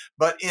foe.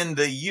 But in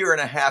the year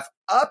and a half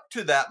up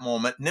to that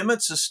moment,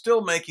 Nimitz is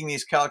still making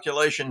these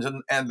calculations,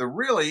 and the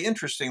really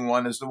interesting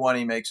one is the one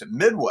he makes at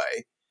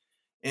Midway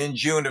in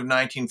June of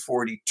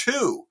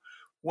 1942,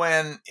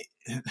 when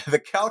the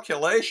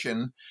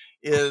calculation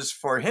is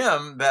for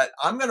him that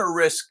I'm going to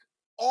risk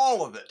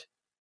all of it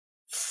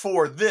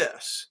for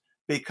this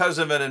because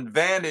of an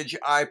advantage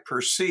I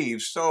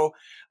perceive. So,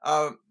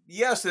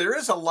 yes, there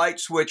is a light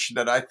switch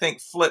that I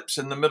think flips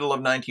in the middle of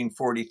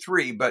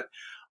 1943, but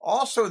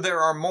also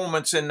there are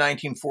moments in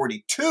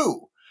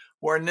 1942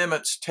 where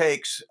Nimitz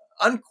takes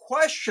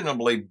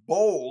unquestionably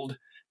bold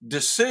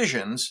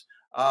decisions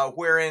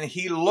wherein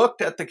he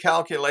looked at the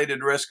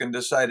calculated risk and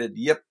decided,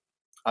 yep,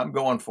 I'm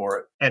going for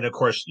it. And of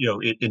course,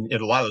 in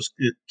a lot of those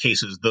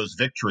cases, those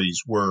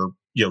victories were,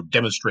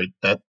 demonstrate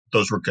that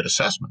those were good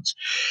assessments.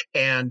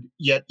 And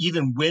yet,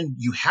 even when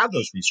you have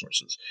those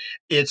resources,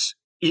 it's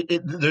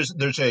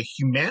there's a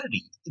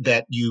humanity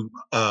that you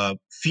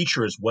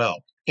feature as well.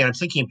 And I'm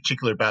thinking in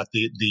particular about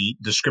the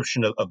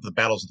description of the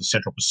battles of the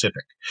Central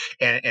Pacific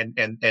and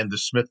the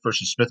Smith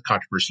versus Smith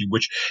controversy,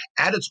 which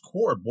at its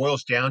core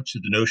boils down to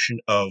the notion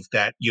of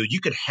that,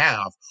 you could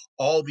have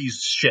all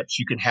these ships,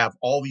 you can have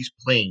all these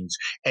planes,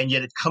 and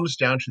yet it comes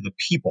down to the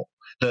people.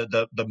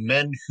 The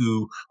men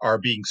who are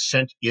being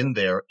sent in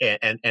there,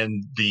 and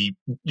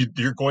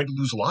you're going to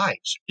lose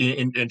lives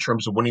in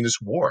terms of winning this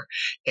war,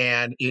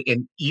 and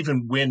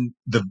even when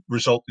the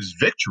result is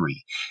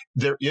victory,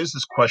 there is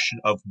this question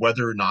of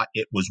whether or not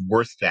it was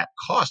worth that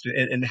cost,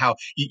 and how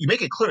you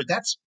make it clear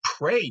that's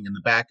preying in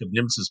the back of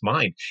Nimitz's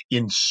mind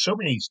in so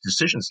many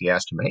decisions he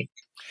has to make.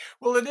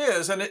 Well, it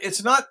is. And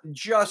it's not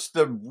just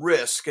the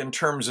risk in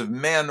terms of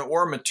men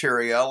or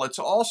material. It's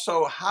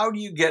also how do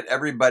you get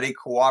everybody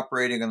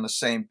cooperating on the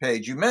same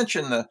page? You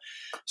mentioned the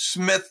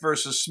Smith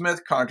versus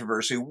Smith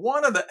controversy.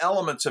 One of the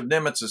elements of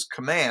Nimitz's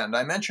command,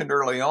 I mentioned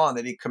early on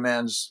that he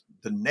commands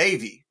the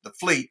Navy, the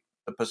fleet,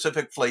 the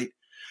Pacific Fleet,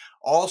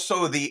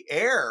 also the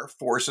air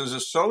forces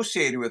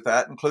associated with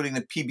that, including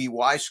the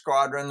PBY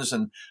squadrons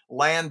and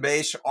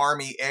land-based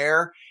Army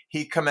air.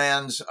 He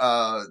commands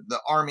the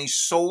Army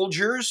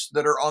soldiers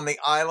that are on the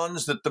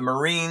islands that the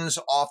Marines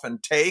often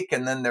take,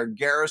 and then they're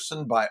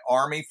garrisoned by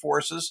Army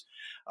forces.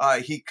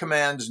 He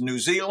commands New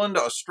Zealand,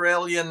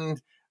 Australian,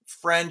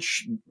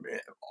 French,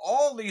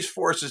 all these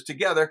forces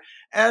together,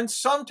 and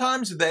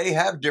sometimes they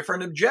have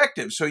different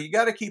objectives. So you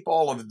got to keep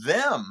all of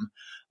them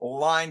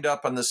lined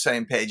up on the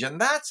same page. And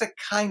that's a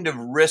kind of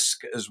risk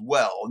as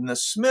well. In the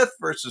Smith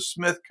versus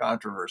Smith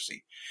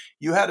controversy,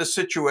 you had a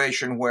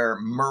situation where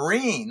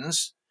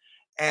Marines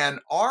and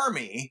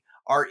Army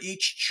are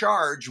each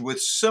charged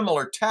with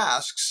similar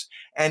tasks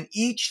and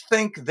each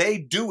think they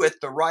do it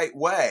the right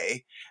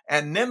way.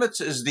 And Nimitz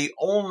is the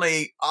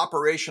only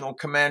operational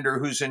commander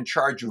who's in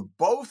charge of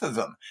both of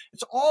them.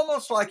 It's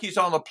almost like he's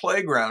on the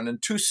playground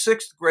and two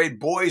sixth grade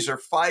boys are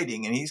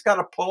fighting, and he's got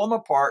to pull them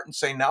apart and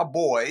say, now,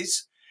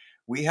 boys,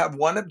 we have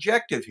one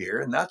objective here,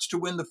 and that's to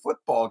win the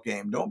football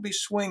game. Don't be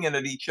swinging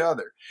at each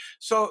other.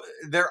 So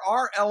there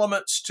are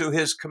elements to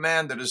his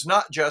command that is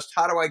not just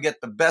how do I get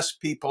the best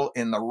people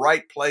in the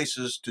right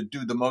places to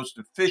do the most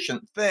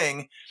efficient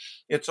thing.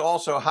 It's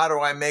also how do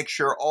I make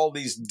sure all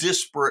these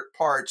disparate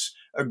parts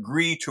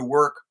agree to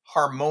work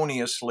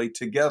harmoniously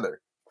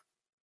together.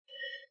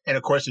 And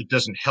of course, it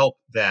doesn't help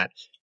that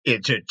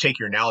to take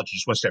your analogy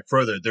just one step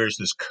further, there's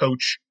this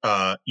coach,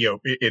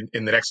 in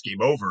the next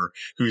game over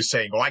who's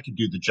saying, "Oh, I can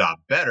do the job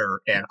better,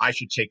 and I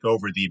should take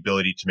over the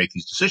ability to make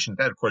these decisions."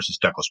 That, of course, is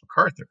Douglas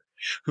MacArthur,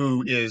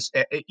 who is,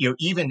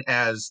 even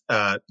as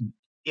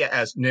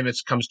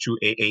Nimitz comes to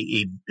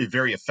a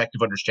very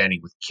effective understanding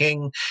with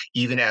King,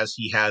 even as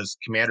he has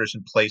commanders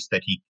in place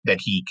that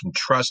he can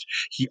trust,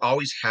 he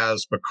always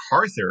has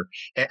MacArthur,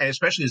 and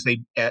especially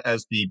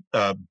as the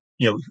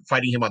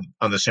fighting him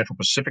on the Central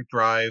Pacific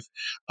Drive,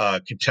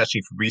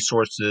 contesting for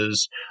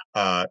resources,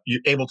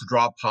 you're able to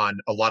draw upon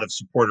a lot of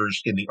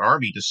supporters in the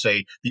Army to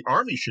say the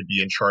Army should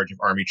be in charge of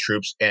Army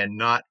troops and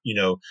not,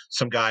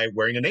 some guy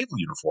wearing a naval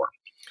uniform.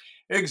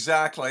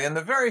 Exactly. And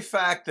the very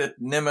fact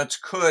that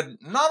Nimitz could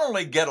not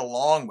only get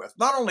along with,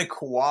 not only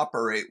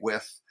cooperate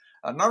with,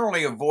 not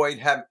only avoid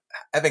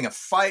having a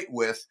fight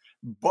with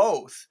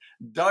both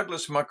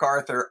Douglas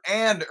MacArthur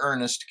and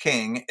Ernest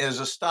King is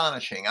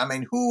astonishing. I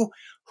mean, who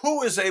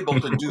is able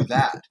to do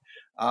that?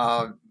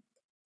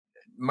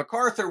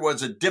 MacArthur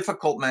was a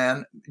difficult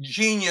man,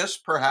 genius,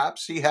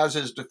 perhaps. He has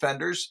his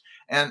defenders,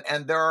 and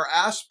there are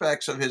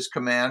aspects of his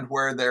command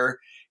where they're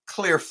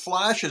clear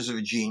flashes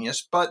of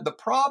genius. But the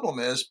problem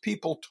is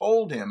people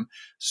told him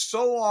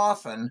so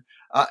often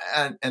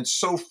and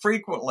so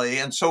frequently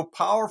and so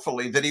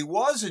powerfully that he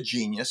was a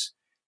genius,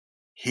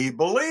 he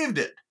believed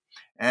it.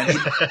 And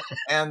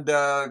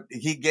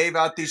he gave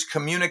out these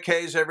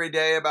communiques every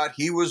day about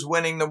he was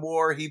winning the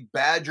war. He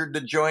badgered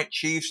the Joint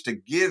Chiefs to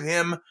give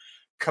him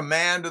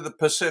command of the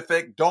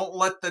Pacific. Don't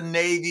let the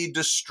Navy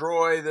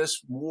destroy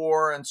this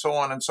war, and so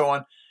on and so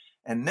on.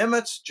 And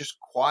Nimitz just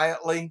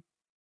quietly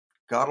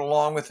got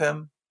along with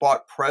him,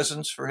 bought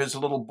presents for his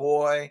little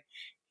boy.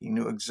 He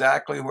knew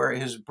exactly where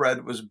his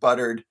bread was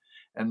buttered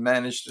and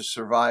managed to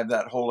survive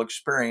that whole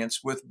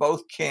experience with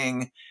both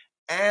King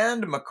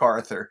and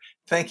MacArthur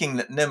thinking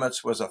that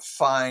Nimitz was a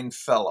fine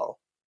fellow.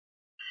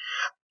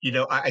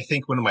 I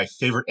think one of my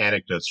favorite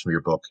anecdotes from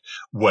your book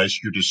was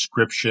your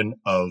description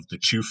of the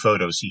two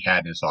photos he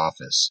had in his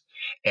office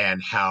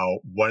and how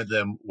one of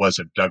them was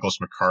of Douglas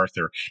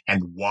MacArthur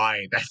and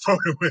why that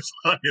photo was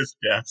on his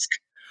desk.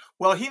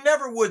 Well, he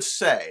never would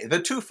say.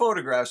 The two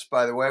photographs,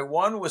 by the way,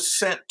 one was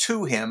sent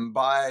to him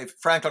by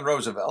Franklin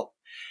Roosevelt,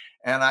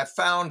 and I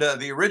found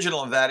the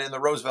original of that in the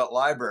Roosevelt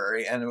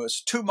Library, and it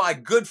was to my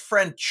good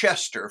friend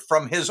Chester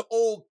from his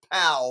old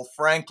pal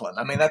Franklin.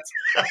 I mean, that's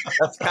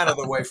kind of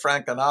the way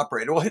Franklin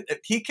operated. Well,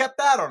 he kept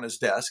that on his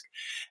desk.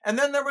 And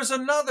then there was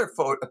another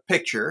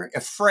picture, a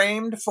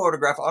framed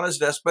photograph on his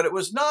desk, but it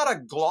was not a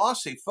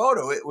glossy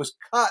photo. It was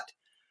cut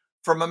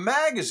from a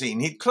magazine.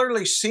 He'd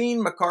clearly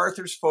seen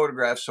MacArthur's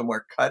photograph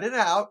somewhere, cut it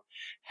out,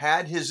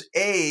 had his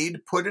aide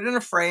put it in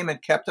a frame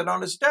and kept it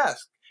on his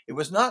desk. It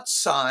was not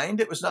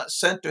signed. It was not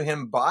sent to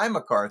him by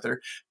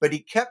MacArthur, but he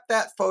kept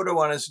that photo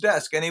on his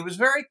desk, and he was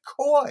very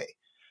coy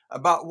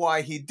about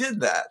why he did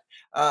that.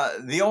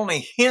 The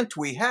only hint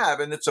we have,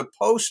 and it's a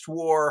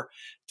post-war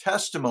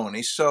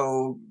testimony,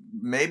 so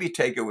maybe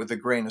take it with a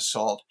grain of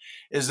salt,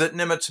 is that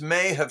Nimitz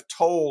may have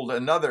told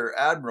another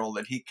admiral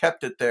that he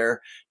kept it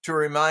there to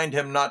remind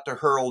him not to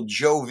hurl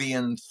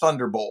Jovian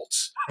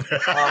thunderbolts.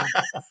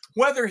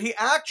 Whether he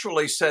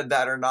actually said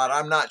that or not,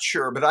 I'm not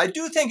sure, but I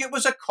do think it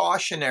was a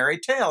cautionary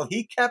tale.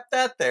 He kept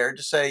that there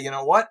to say, you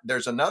know what,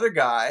 there's another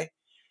guy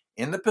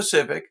in the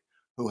Pacific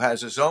who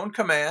has his own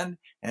command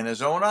and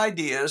his own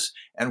ideas.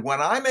 And when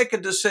I make a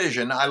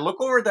decision, I look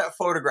over at that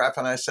photograph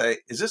and I say,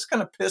 is this going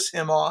to piss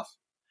him off?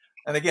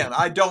 And again,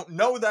 I don't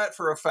know that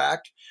for a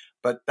fact,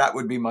 but that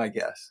would be my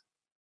guess.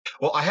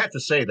 Well, I have to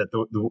say that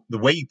the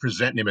way you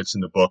present Nimitz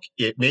in the book,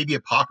 it may be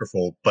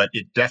apocryphal, but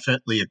it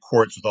definitely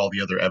accords with all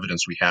the other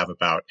evidence we have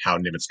about how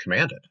Nimitz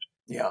commanded.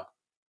 Yeah.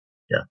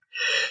 Yeah.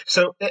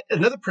 So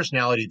another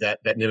personality that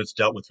Nimitz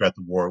dealt with throughout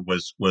the war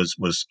was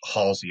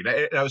Halsey.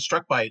 And I was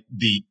struck by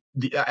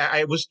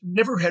I was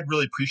never had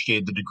really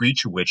appreciated the degree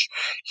to which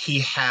he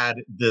had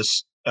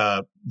this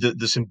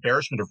this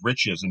embarrassment of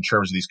riches in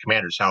terms of these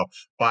commanders. How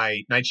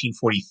by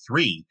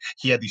 1943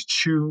 he had these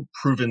two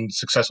proven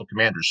successful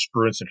commanders,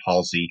 Spruance and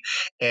Halsey,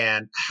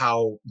 and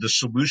how the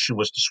solution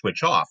was to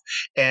switch off,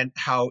 and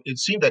how it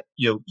seemed that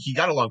he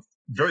got along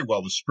very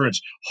well with Spruance.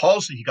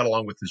 Halsey he got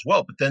along with as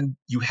well, but then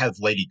you have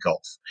Lady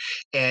Gulf,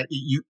 and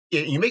you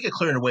make it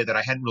clear in a way that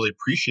I hadn't really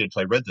appreciated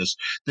until I read this,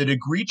 the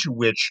degree to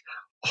which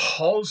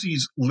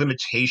Halsey's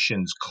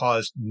limitations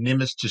caused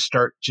Nimitz to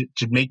start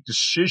to make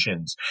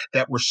decisions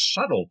that were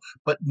subtle,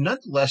 but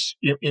nonetheless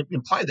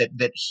imply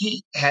that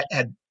he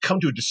had come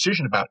to a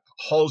decision about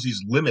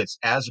Halsey's limits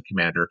as a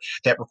commander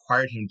that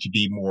required him to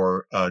be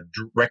more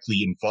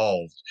directly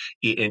involved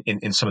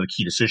in some of the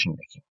key decision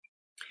making.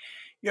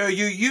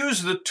 You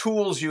use the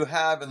tools you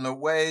have in the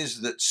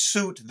ways that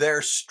suit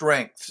their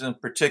strengths in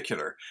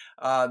particular.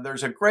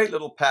 There's a great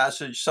little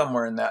passage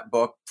somewhere in that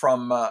book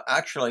from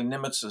actually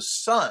Nimitz's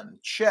son,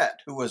 Chet,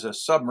 who was a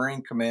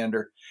submarine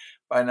commander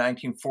by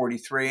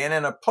 1943. And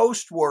in a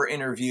post-war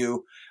interview,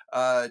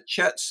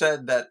 Chet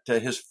said that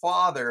his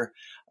father,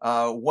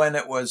 when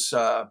it was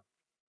a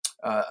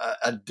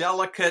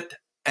delicate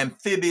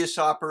amphibious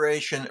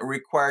operation, it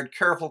required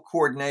careful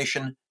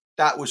coordination,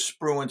 that was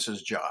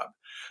Spruance's job.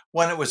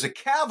 When it was a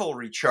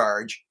cavalry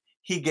charge,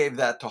 he gave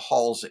that to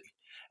Halsey.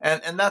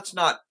 And that's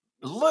not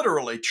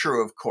literally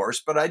true, of course,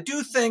 but I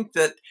do think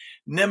that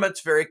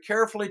Nimitz very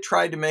carefully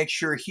tried to make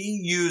sure he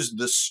used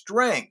the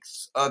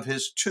strengths of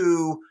his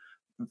two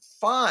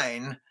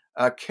fine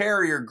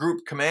carrier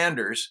group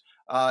commanders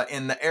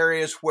in the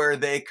areas where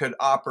they could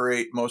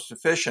operate most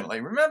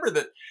efficiently. Remember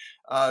that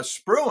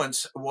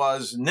Spruance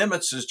was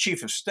Nimitz's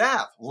chief of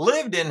staff,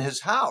 lived in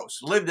his house,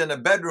 lived in a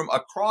bedroom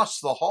across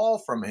the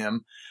hall from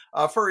him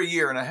for a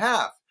year and a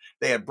half.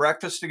 They had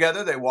breakfast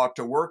together. They walked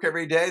to work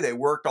every day. They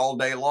worked all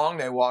day long.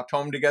 They walked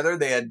home together.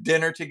 They had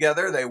dinner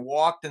together. They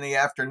walked in the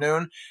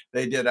afternoon.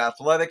 They did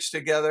athletics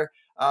together.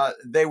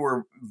 They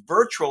were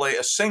virtually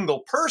a single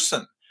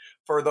person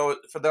for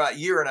that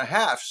year and a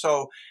half.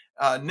 So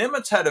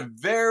Nimitz had a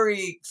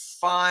very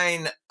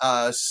fine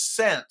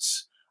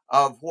sense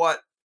of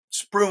what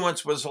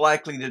Spruance was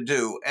likely to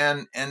do.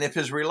 And if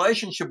his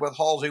relationship with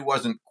Halsey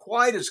wasn't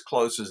quite as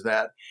close as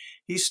that,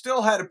 he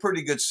still had a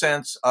pretty good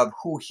sense of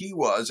who he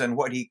was and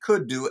what he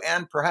could do,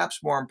 and perhaps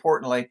more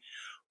importantly,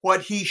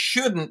 what he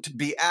shouldn't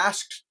be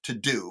asked to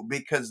do,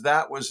 because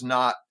that was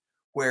not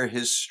where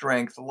his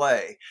strength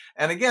lay.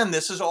 And again,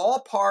 this is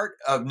all part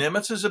of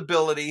Nimitz's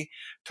ability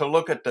to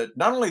look at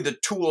not only the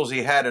tools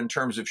he had in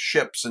terms of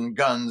ships and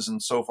guns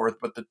and so forth,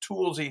 but the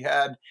tools he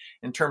had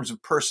in terms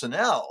of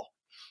personnel,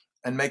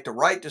 and make the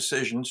right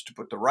decisions to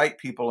put the right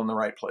people in the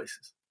right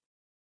places.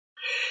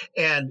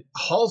 And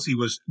Halsey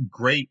was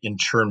great in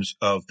terms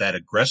of that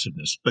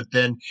aggressiveness, but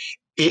then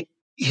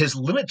his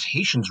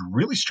limitations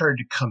really started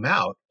to come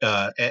out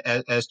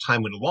as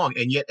time went along,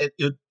 and yet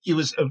it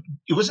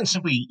wasn't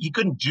simply he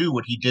couldn't do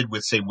what he did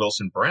with, say,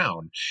 Wilson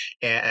Brown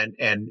and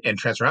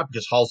transfer out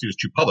because Halsey was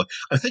too public.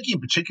 I'm thinking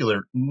in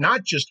particular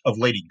not just of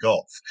Lady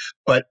Gulf,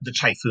 but the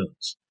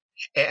Typhoons.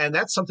 And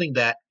that's something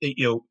that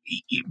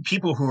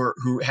people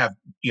who have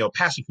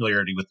passing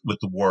familiarity with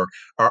the war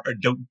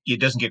it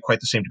doesn't get quite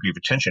the same degree of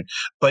attention.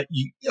 But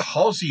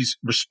Halsey's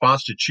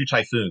response to two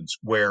Typhoons,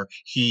 where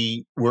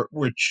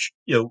which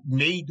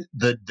made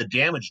the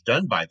damage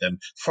done by them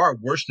far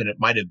worse than it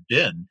might have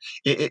been.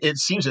 It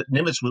seems that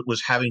Nimitz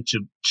was having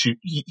to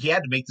he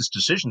had to make this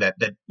decision that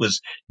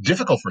was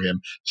difficult for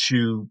him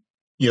to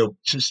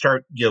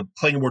start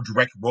playing a more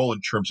direct role in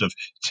terms of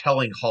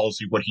telling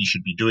Halsey what he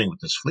should be doing with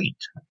this fleet.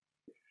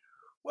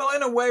 Well,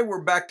 in a way,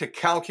 we're back to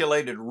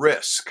calculated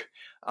risk.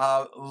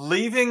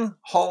 Leaving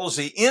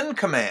Halsey in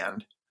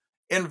command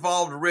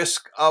involved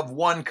risk of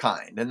one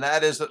kind, and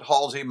that is that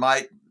Halsey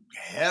might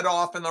head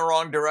off in the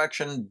wrong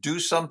direction,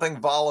 do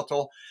something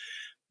volatile.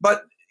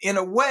 But in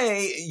a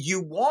way,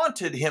 you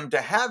wanted him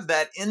to have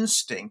that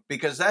instinct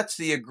because that's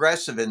the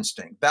aggressive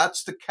instinct.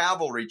 That's the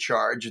cavalry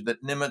charge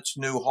that Nimitz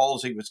knew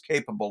Halsey was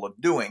capable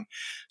of doing.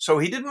 So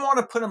he didn't want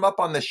to put him up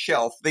on the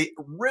shelf. The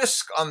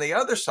risk on the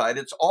other side,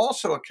 it's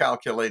also a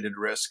calculated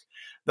risk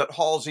that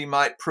Halsey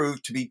might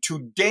prove to be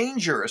too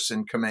dangerous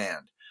in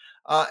command.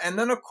 And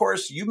then, of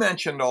course, you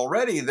mentioned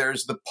already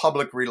there's the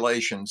public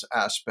relations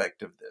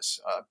aspect of this.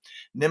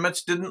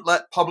 Nimitz didn't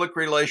let public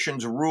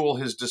relations rule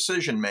his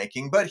decision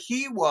making, but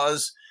he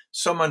was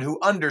someone who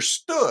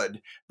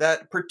understood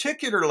that,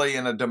 particularly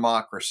in a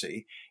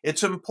democracy,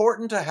 it's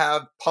important to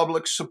have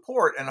public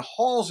support. And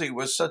Halsey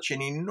was such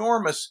an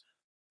enormous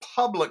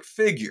public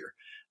figure.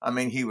 I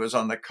mean, he was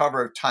on the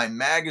cover of Time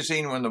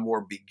magazine when the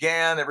war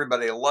began.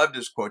 Everybody loved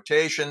his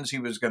quotations. He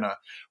was going to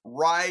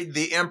ride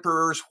the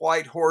emperor's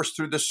white horse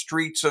through the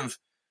streets of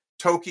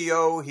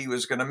Tokyo. He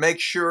was going to make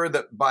sure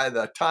that by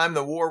the time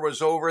the war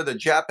was over, the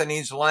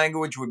Japanese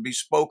language would be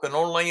spoken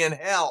only in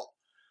hell.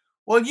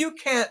 Well, you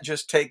can't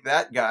just take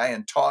that guy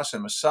and toss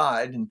him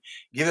aside and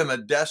give him a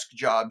desk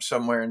job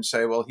somewhere and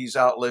say, well, he's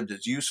outlived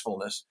his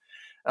usefulness.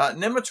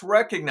 Nimitz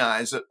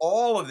recognized that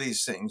all of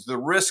these things, the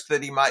risk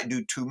that he might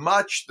do too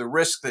much, the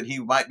risk that he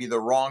might be the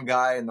wrong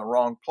guy in the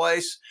wrong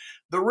place,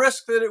 the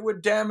risk that it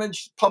would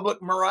damage public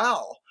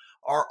morale,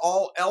 are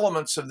all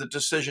elements of the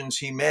decisions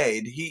he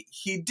made.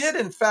 He did,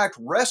 in fact,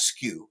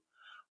 rescue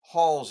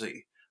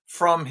Halsey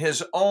from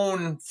his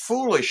own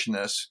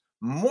foolishness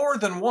more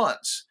than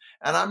once.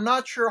 And I'm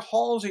not sure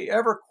Halsey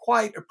ever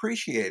quite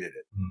appreciated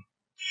it.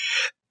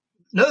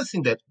 Another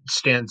thing that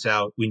stands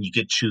out when you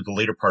get to the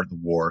later part of the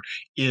war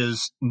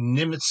is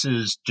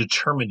Nimitz's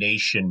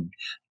determination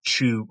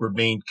to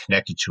remain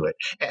connected to it.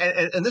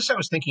 And this I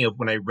was thinking of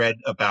when I read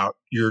about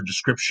your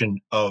description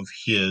of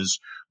his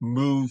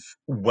move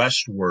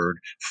westward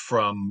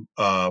from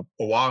Oahu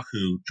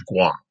to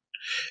Guam.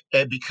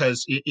 And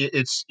because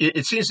it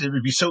seems it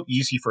would be so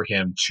easy for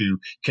him to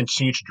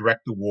continue to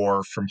direct the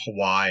war from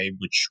Hawaii,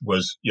 which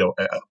was,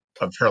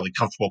 a fairly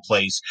comfortable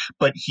place,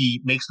 but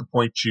he makes the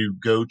point to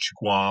go to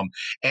Guam,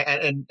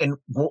 and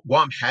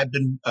Guam had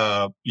been,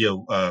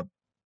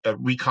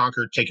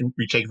 retaken from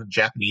the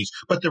Japanese,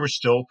 but there were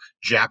still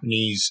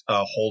Japanese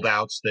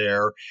holdouts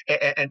there.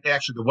 And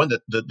actually, the one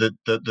that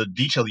the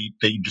detail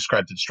that you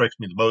described that strikes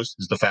me the most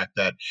is the fact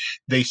that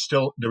there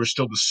was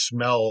still the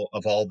smell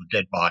of all the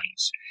dead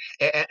bodies,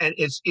 and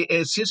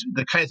it seems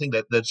the kind of thing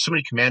that so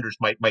many commanders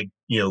might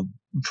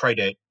try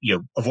to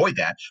avoid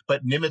that,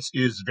 but Nimitz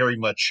is very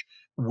much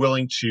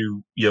willing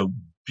to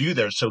be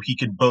there so he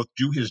can both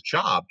do his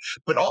job,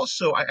 but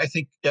also I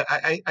think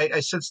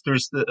I sense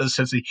there's a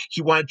sense that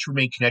he wanted to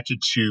remain connected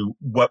to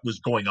what was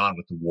going on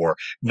with the war,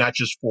 not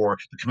just for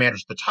the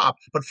commanders at the top,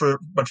 but for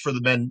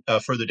the men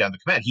further down the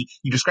command.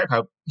 He described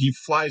how he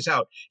flies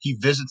out, he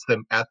visits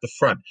them at the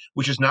front,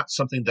 which is not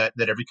something that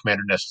every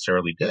commander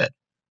necessarily did.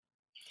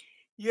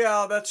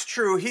 Yeah, that's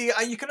true.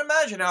 You can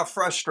imagine how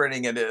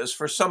frustrating it is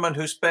for someone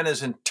who spent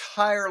his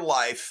entire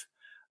life,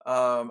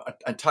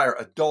 entire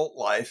adult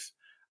life,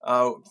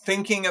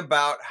 thinking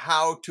about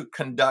how to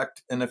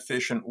conduct an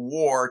efficient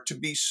war, to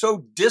be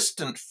so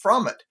distant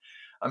from it.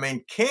 I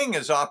mean, King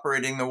is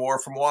operating the war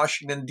from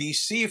Washington,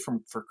 D.C.,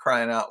 for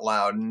crying out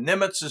loud. And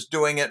Nimitz is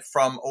doing it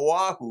from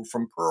Oahu,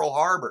 from Pearl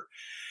Harbor.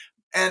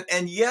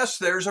 And yes,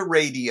 there's a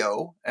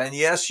radio. And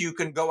yes, you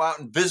can go out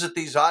and visit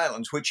these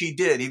islands, which he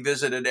did. He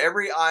visited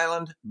every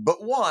island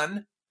but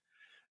one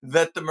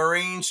that the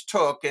Marines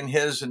took in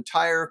his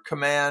entire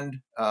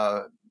command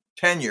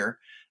tenure.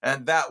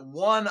 And that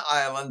one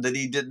island that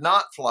he did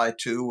not fly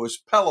to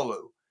was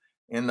Peleliu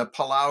in the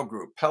Palau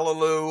group.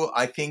 Peleliu,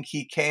 I think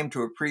he came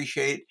to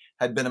appreciate,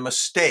 had been a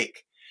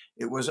mistake.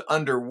 It was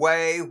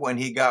underway when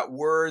he got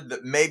word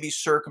that maybe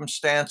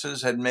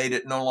circumstances had made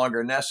it no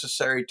longer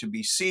necessary to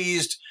be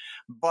seized,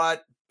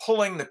 but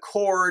pulling the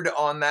cord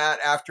on that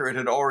after it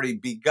had already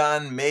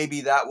begun, maybe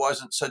that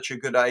wasn't such a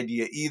good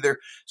idea either.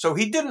 So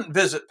he didn't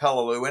visit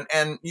Peleliu,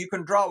 and you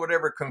can draw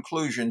whatever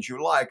conclusions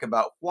you like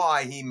about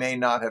why he may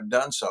not have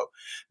done so.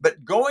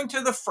 But going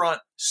to the front,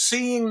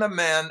 seeing the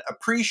men,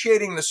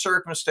 appreciating the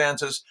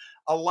circumstances,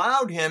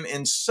 allowed him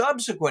in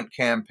subsequent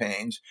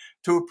campaigns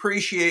to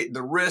appreciate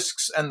the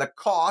risks and the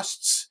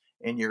costs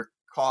in your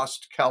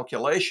cost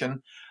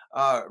calculation,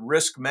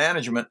 risk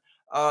management,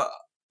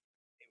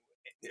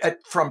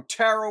 from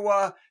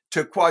Tarawa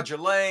to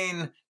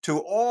Kwajalein to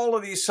all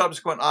of these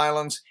subsequent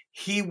islands.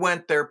 He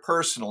went there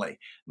personally.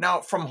 Now,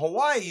 from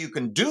Hawaii, you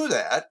can do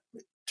that.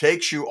 It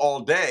takes you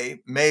all day,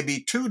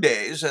 maybe 2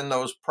 days in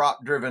those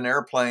prop-driven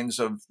airplanes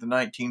of the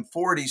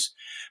 1940s.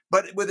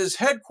 But with his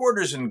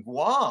headquarters in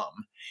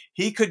Guam,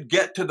 he could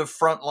get to the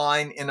front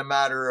line in a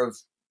matter of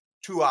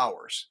 2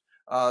 hours.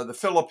 The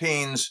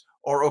Philippines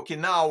or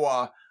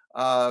Okinawa,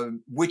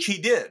 which he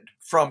did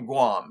from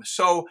Guam.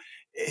 So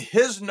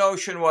his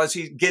notion was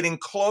he's getting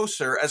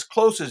closer, as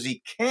close as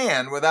he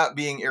can without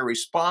being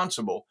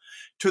irresponsible,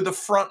 to the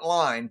front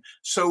line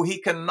so he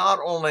can not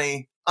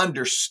only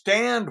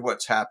understand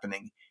what's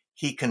happening,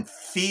 he can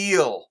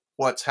feel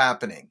what's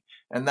happening.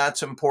 And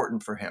that's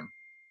important for him.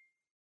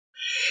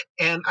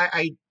 And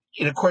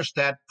And of course,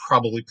 that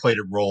probably played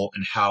a role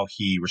in how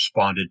he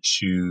responded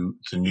to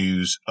the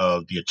news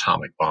of the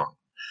atomic bomb.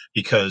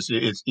 Because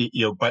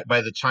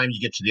by the time you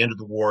get to the end of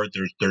the war,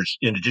 there's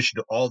in addition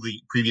to all the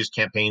previous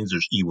campaigns,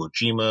 there's Iwo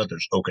Jima,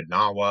 there's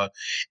Okinawa,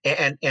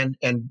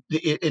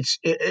 it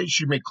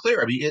should make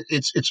clear. I mean,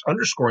 it's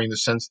underscoring the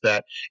sense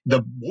that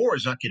the war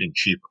is not getting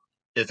cheaper.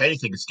 If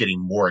anything, it's getting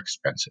more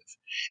expensive,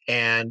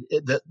 and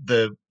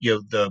the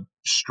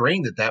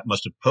strain that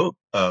must have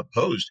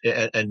posed,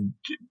 and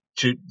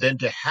to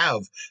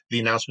have the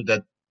announcement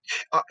that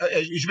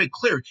you should make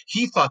clear,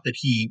 he thought that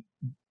the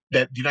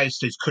United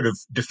States could have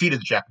defeated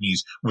the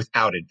Japanese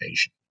without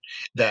invasion,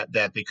 that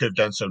they could have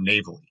done so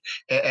navally,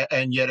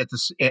 and yet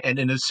and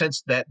in a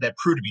sense that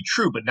proved to be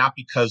true, but not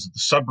because of the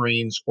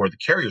submarines or the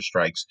carrier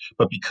strikes,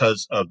 but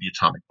because of the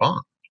atomic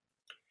bomb.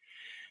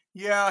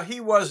 Yeah, he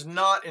was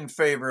not in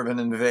favor of an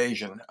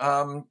invasion.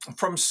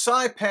 From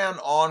Saipan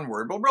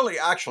onward, well, really,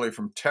 actually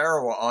from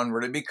Tarawa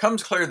onward, it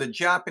becomes clear the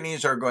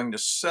Japanese are going to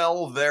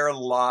sell their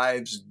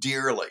lives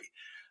dearly.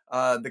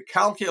 The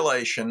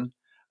calculation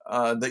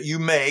that you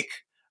make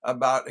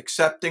about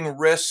accepting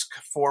risk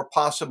for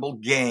possible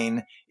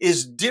gain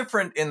is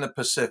different in the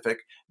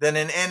Pacific than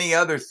in any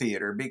other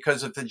theater,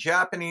 because if the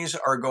Japanese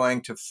are going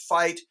to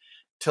fight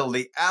till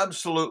the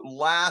absolute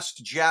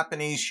last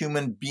Japanese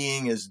human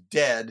being is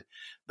dead,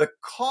 the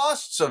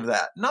costs of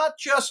that, not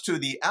just to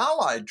the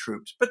Allied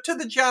troops, but to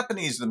the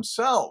Japanese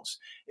themselves,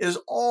 is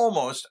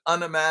almost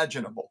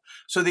unimaginable.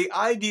 So the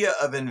idea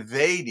of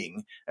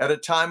invading at a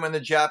time when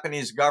the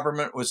Japanese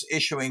government was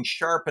issuing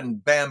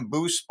sharpened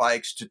bamboo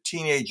spikes to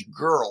teenage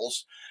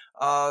girls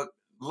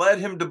led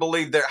him to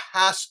believe there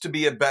has to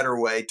be a better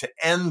way to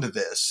end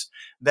this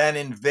than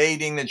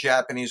invading the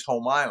Japanese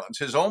home islands.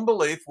 His own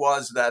belief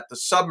was that the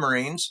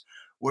submarines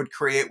would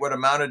create what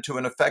amounted to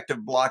an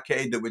effective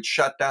blockade that would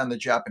shut down the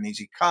Japanese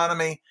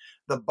economy.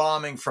 The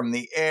bombing from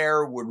the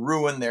air would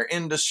ruin their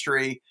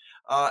industry.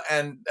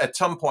 And at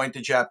some point,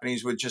 the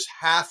Japanese would just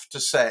have to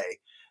say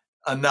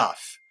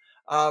enough.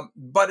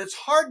 But it's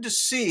hard to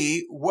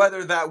see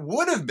whether that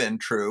would have been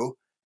true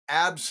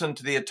absent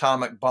the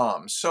atomic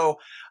bombs. So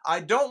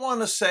I don't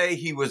want to say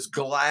he was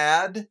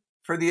glad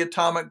for the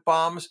atomic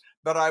bombs,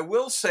 but I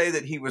will say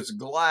that he was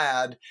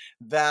glad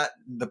that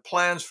the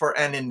plans for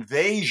an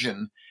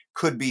invasion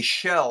could be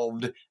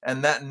shelved,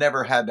 and that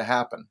never had to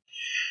happen.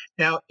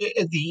 Now,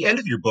 at the end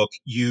of your book,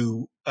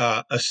 you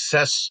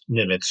assess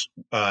Nimitz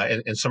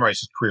and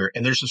summarize his career,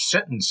 and there's a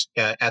sentence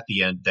at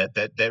the end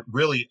that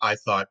really I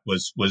thought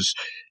was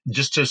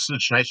just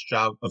such a nice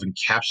job of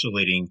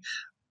encapsulating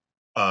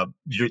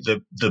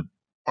the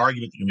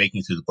argument that you're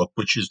making through the book,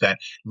 which is that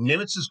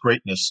Nimitz's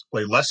greatness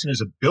lay less in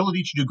his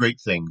ability to do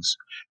great things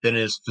than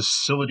in his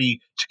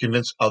facility to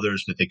convince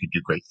others that they could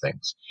do great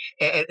things.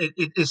 And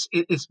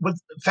it's what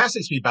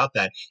fascinates me about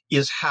that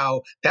is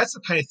how that's the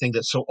kind of thing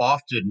that so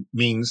often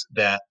means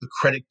that the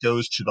credit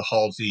goes to the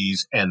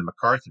Halseys and the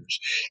MacArthurs,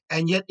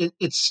 and yet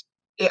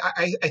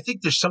I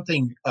think there's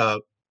something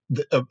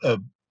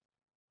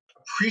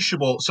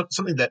appreciable,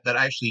 something that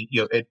actually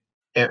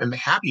am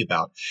happy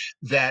about,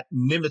 that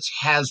Nimitz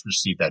has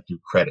received that due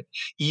credit,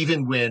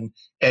 even when,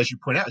 as you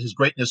point out, his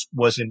greatness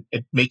was in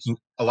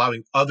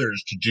allowing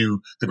others to do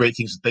the great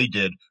things that they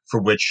did,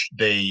 for which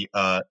they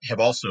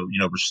have also,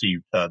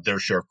 received their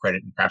share of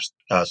credit, and perhaps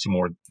some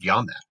more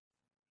beyond that.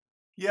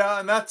 Yeah,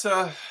 and that's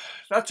a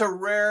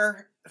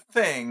rare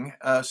thing,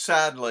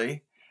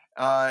 sadly.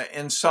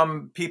 In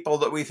some people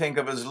that we think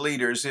of as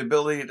leaders, the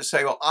ability to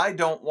say, well, I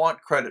don't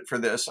want credit for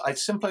this. I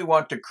simply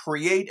want to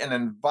create an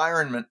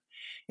environment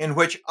in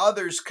which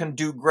others can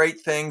do great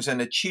things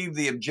and achieve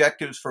the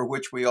objectives for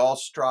which we all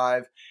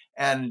strive,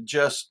 and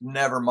just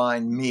never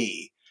mind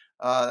me.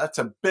 That's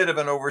a bit of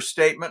an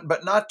overstatement,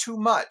 but not too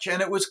much.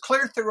 And it was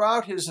clear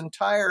throughout his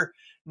entire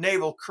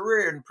naval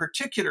career, and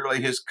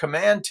particularly his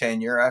command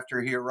tenure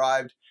after he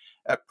arrived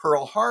at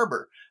Pearl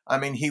Harbor. I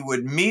mean, he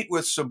would meet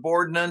with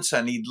subordinates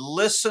and he'd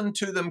listen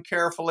to them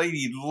carefully.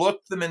 He'd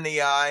look them in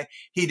the eye.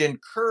 He'd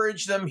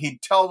encourage them.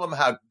 He'd tell them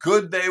how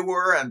good they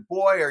were. And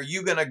boy, are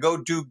you going to go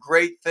do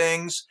great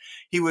things.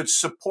 He would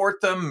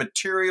support them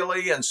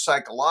materially and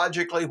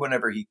psychologically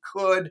whenever he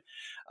could.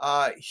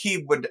 He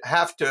would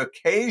have to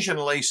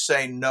occasionally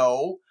say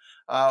no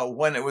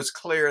when it was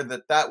clear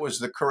that that was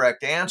the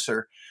correct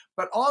answer.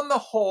 But on the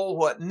whole,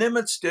 what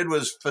Nimitz did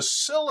was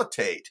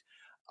facilitate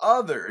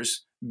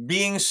others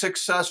being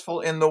successful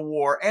in the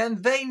war,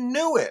 and they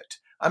knew it.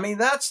 I mean,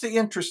 that's the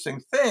interesting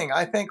thing.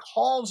 I think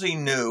Halsey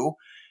knew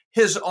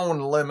his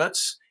own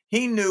limits.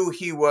 He knew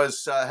he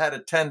had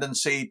a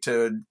tendency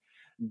to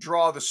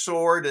draw the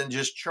sword and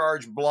just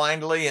charge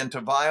blindly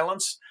into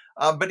violence.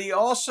 But he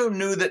also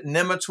knew that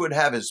Nimitz would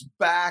have his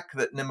back,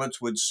 that Nimitz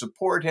would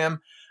support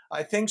him.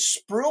 I think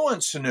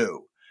Spruance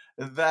knew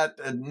that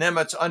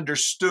Nimitz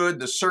understood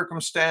the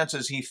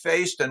circumstances he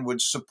faced and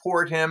would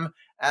support him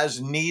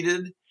as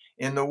needed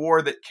in the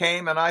war that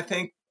came. And I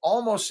think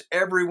almost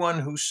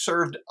everyone who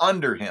served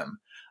under him,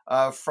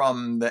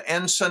 from the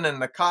ensign in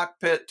the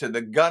cockpit to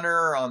the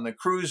gunner on the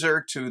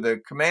cruiser to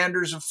the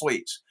commanders of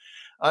fleets,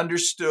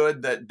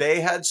 understood that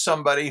they had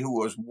somebody who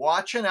was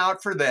watching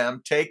out for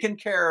them, taking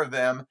care of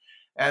them,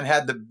 and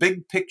had the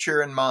big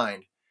picture in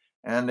mind.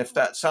 And if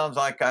that sounds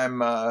like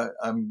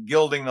I'm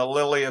gilding the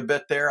lily a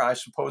bit there, I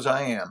suppose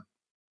I am.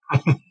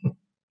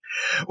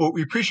 Well,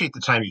 we appreciate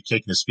the time you've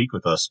taken to speak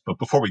with us. But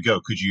before we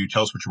go, could you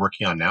tell us what you're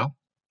working on now?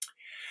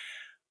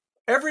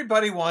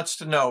 Everybody wants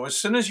to know, as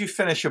soon as you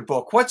finish a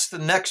book, what's the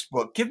next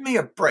book? Give me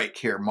a break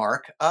here,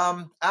 Mark.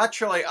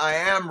 Actually, I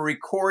am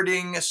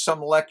recording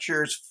some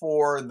lectures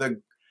for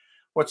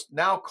what's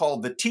now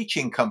called the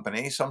Teaching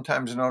Company,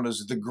 sometimes known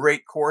as the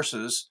Great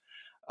Courses,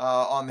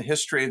 on the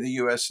history of the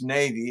U.S.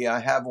 Navy. I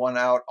have one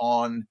out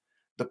on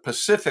the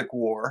Pacific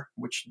War,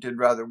 which did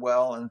rather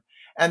well.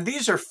 And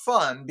these are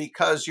fun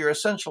because you're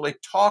essentially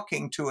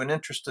talking to an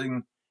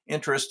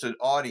interested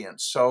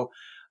audience. So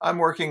I'm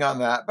working on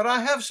that. But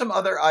I have some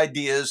other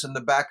ideas in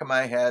the back of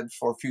my head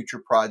for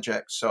future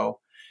projects. So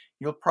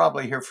you'll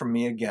probably hear from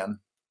me again.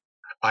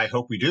 I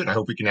hope we do. And I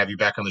hope we can have you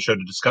back on the show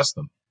to discuss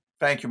them.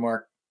 Thank you,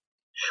 Mark.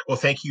 Well,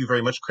 thank you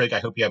very much, Craig. I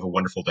hope you have a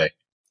wonderful day.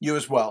 You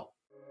as well.